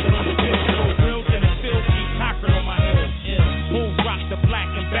I'm popping on the wheel. So real and it still keep talking on my head. Move, rock the black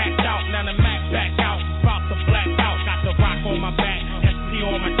and backed out. Now the Mac back out, about to black out. Got the rock on my back, SP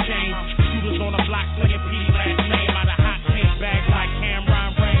on my chain. Shooters on the block, slinging P last name. Out of hot pink bags like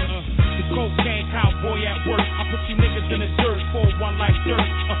Cameron Rain. The cocaine cowboy at work. I put you niggas in the dirt for one like dirt.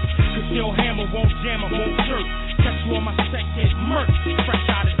 Cause your hammer won't jam, it won't jerk. Catch you on my set, get murked. Fresh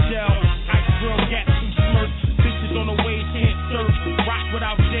out of jail, ice grill, got some smirks. Bitches on the way, can't surf. Rock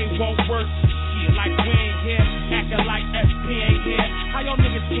without J won't work. Shit, like we ain't here, acting like SP ain't here. How y'all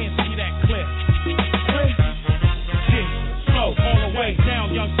niggas can't see that clip? Shit, slow, all the way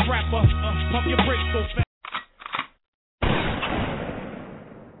down, young scrapper. Pump your brakes so fast.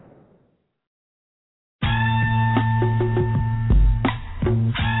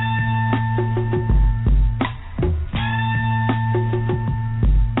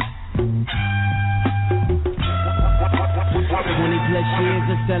 Years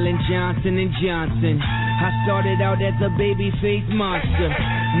of selling Johnson & Johnson. I started out as a baby-faced monster.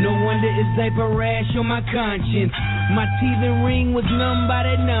 No wonder it's diaper rash on my conscience. My teeth and ring was numb by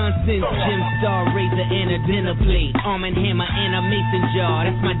that nonsense. Gem Star, razor, and a dinner plate. Arm and hammer and a mason jar,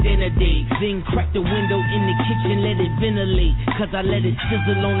 that's my dinner date. Then crack the window in the kitchen, let it ventilate. Cause I let it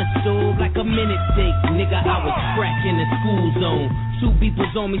sizzle on the stove like a minute steak. Nigga, I was cracking the school zone. 2 beepers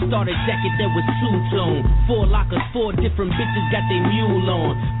on me, starter jacket that was two-tone. 4 lockers, 4 different bitches got their mule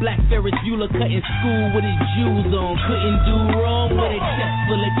on. Black Ferris Bueller cutting school with his jewels on. Couldn't do wrong with a chest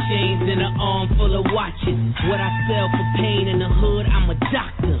full of chains and an arm full of watches. What I sell for pain in the hood, I'm a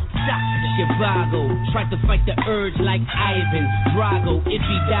doctor. Chicago, tried to fight the urge like Ivan Drago. If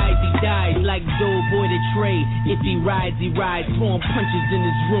he dies like Doughboy the Trey. If he rides, throwing punches in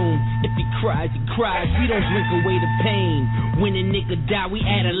his room. If he cries, we don't drink away the pain. When a nigga die, we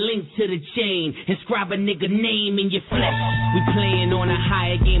add a link to the chain. Inscribe a nigga name in your flesh. We playing on a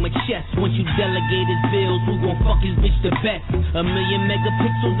higher game of chess. Once you delegate his bills, who gon' fuck his bitch the best? 1 million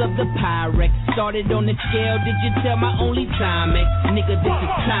megapixels of the Pyrex. Started on the scale, did you tell my only time X? Nigga, this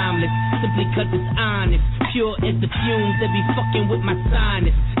is timeless, simply cause it's honest. Pure as the fumes that be fucking with my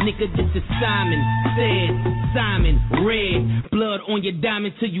sinus. Nigga, this is Simon said, Simon red. Blood on your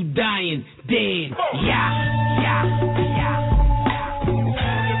diamond till you dying dead. Yeah.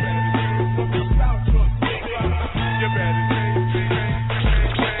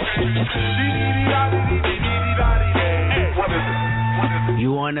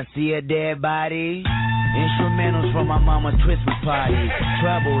 You wanna see a dead body? Instrumentals from my mama's Christmas party.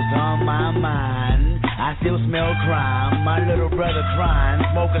 Troubles on my mind. I still smell crime. My little brother crying.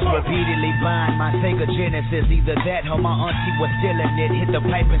 Smokers repeatedly buying my Sega Genesis. Either that or my auntie was stealing it. Hit the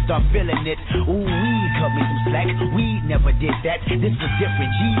pipe and start filling it. Ooh, weed cut me some slack. Weed never did that. This was different.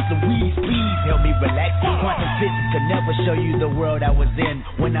 G's Louise, please help me relax. Quantum physics could never show you the world I was in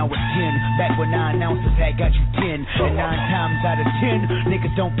when I was 10. Back when 9 ounces had got you 10. And 9 times out of 10,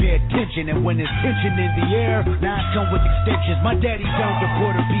 niggas don't pay attention. And when there's tension in the air, 9s come with extensions. My daddy turned a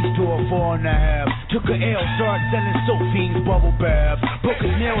quarter piece to a 4.5. Took a L, started selling soap fiends, bubble baths. Broke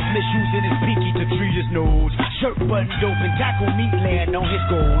his nails, misusing his pinky to treat his nose. Shirt buttoned open, taco meat land on his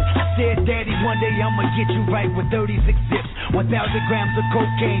gold. I said, Daddy, one day I'ma get you right with 36 zips. 1,000 grams of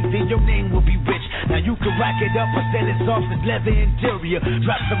cocaine, then your name will be rich. Now you can rock it up or sell it soft as leather interior.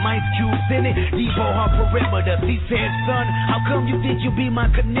 Drop some ice cubes in it, depot her perimeter. He said, son, how come you think you be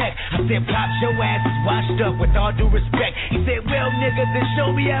my connect? I said, Pop, your ass is washed up with all due respect. He said, well, nigga, then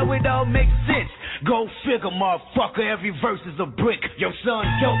show me how it all makes sense. Go figure, motherfucker, every verse is a brick. Your son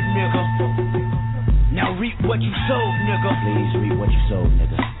dope, nigga. Now reap what you sowed, nigga. Please reap what you sowed,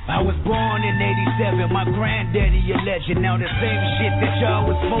 nigga. I was born in 87, my granddaddy a legend. Now the same shit that y'all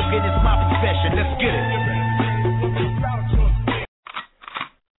was smoking is my profession. Let's get it.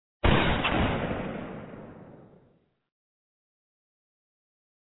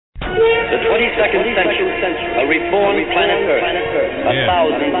 The 22nd century, a reborn planet Earth,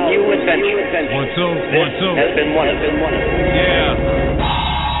 1,000 new adventures. One, two. Has been one. Yeah.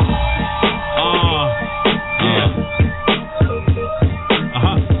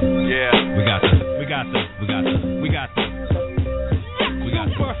 Yeah. We got this.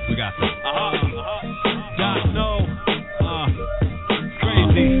 Doc, no.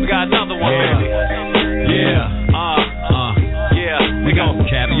 Crazy. We got another one, baby. Yeah. We got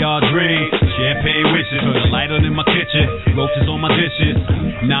caviar dreams, champagne wishes, lighter in my kitchen, roaches on my dishes.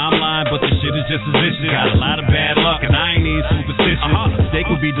 Now I'm lying, but the shit is just as vicious. Got a lot of bad luck, and I ain't even superstitious. Steak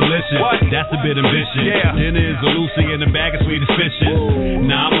would be delicious, that's a bit ambitious. Dinner is a Lucy and a bag of sweetest fishes.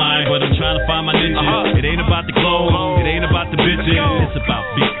 Now I'm lying, but I'm trying to find my niches. It ain't about the clothes, it ain't about the bitches. It's about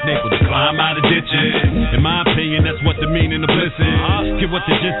being able to climb out of ditches. In my opinion, that's what the meaning of bliss is. Get what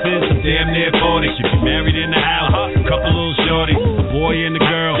the gist is, I'm damn near 40. Should be married in the house, couple little shorties, a boy and a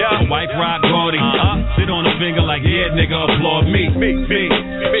girl, a wife rock Gordy. Sit on a finger like, yeah, nigga, applaud me.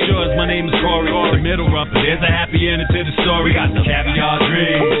 Sure as my name is Corey. The middle rough, but there's a happy ending to the story. We got the caviar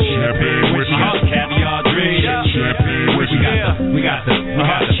dream, champagne wish. We got the caviar dream, champagne wish. We got the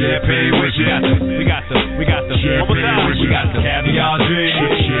champagne wish. We got the champagne wish. We got the caviar dream,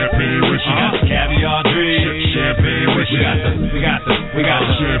 champagne wish. We got the caviar dream, champagne wish. We got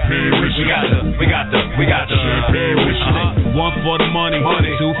the champagne wish. We got the champagne wish. 1 for the money,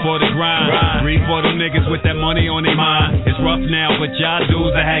 2 for the grind, 3 for them niggas with that money on their mind. It's rough now, but y'all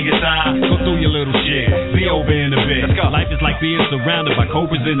dudes are hanging time. Go through your little shit, be over in a bit. Life is like being surrounded by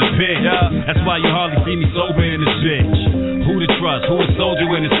cobras in the pit. That's why you hardly see me sober in this bitch. Who to trust, who a soldier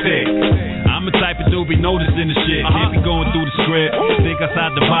when it's thick. I'm the type of dude be noticing the shit. Can't be going through the script. Think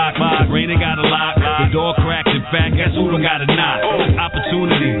outside the box, the brain ain't got a lock. The door cracked, in fact, guess who don't got a knock?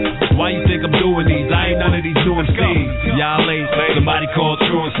 Opportunity. Why you think I'm doing these? I ain't none of these new MCs. Y'all late, somebody called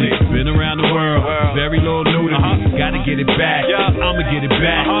truancy. Been around the world, very little new to me. Gotta get it back, I'ma get it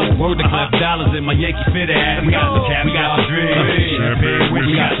back. Word to clap dollars in my Yankee fit hat. We got the caviar dream, champagne wish.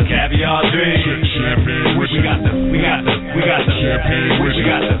 We got the caviar dream, champagne wish. We got the champagne wish. We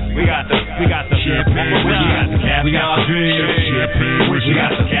got the champagne wish. We got the caviar dream, champagne wish. We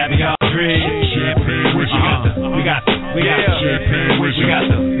got the caviar dream, champagne wish. We got the champagne wish. We got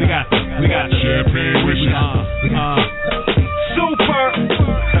the champagne wish. Super.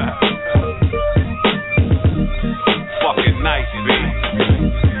 Fucking nice, B.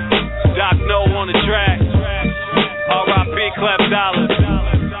 Doc No on the track. R.I.P. Clap Dollars.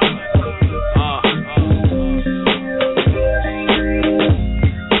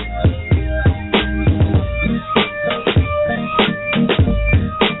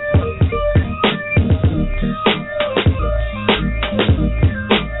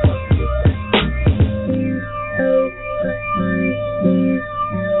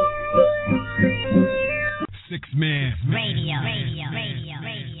 Radio.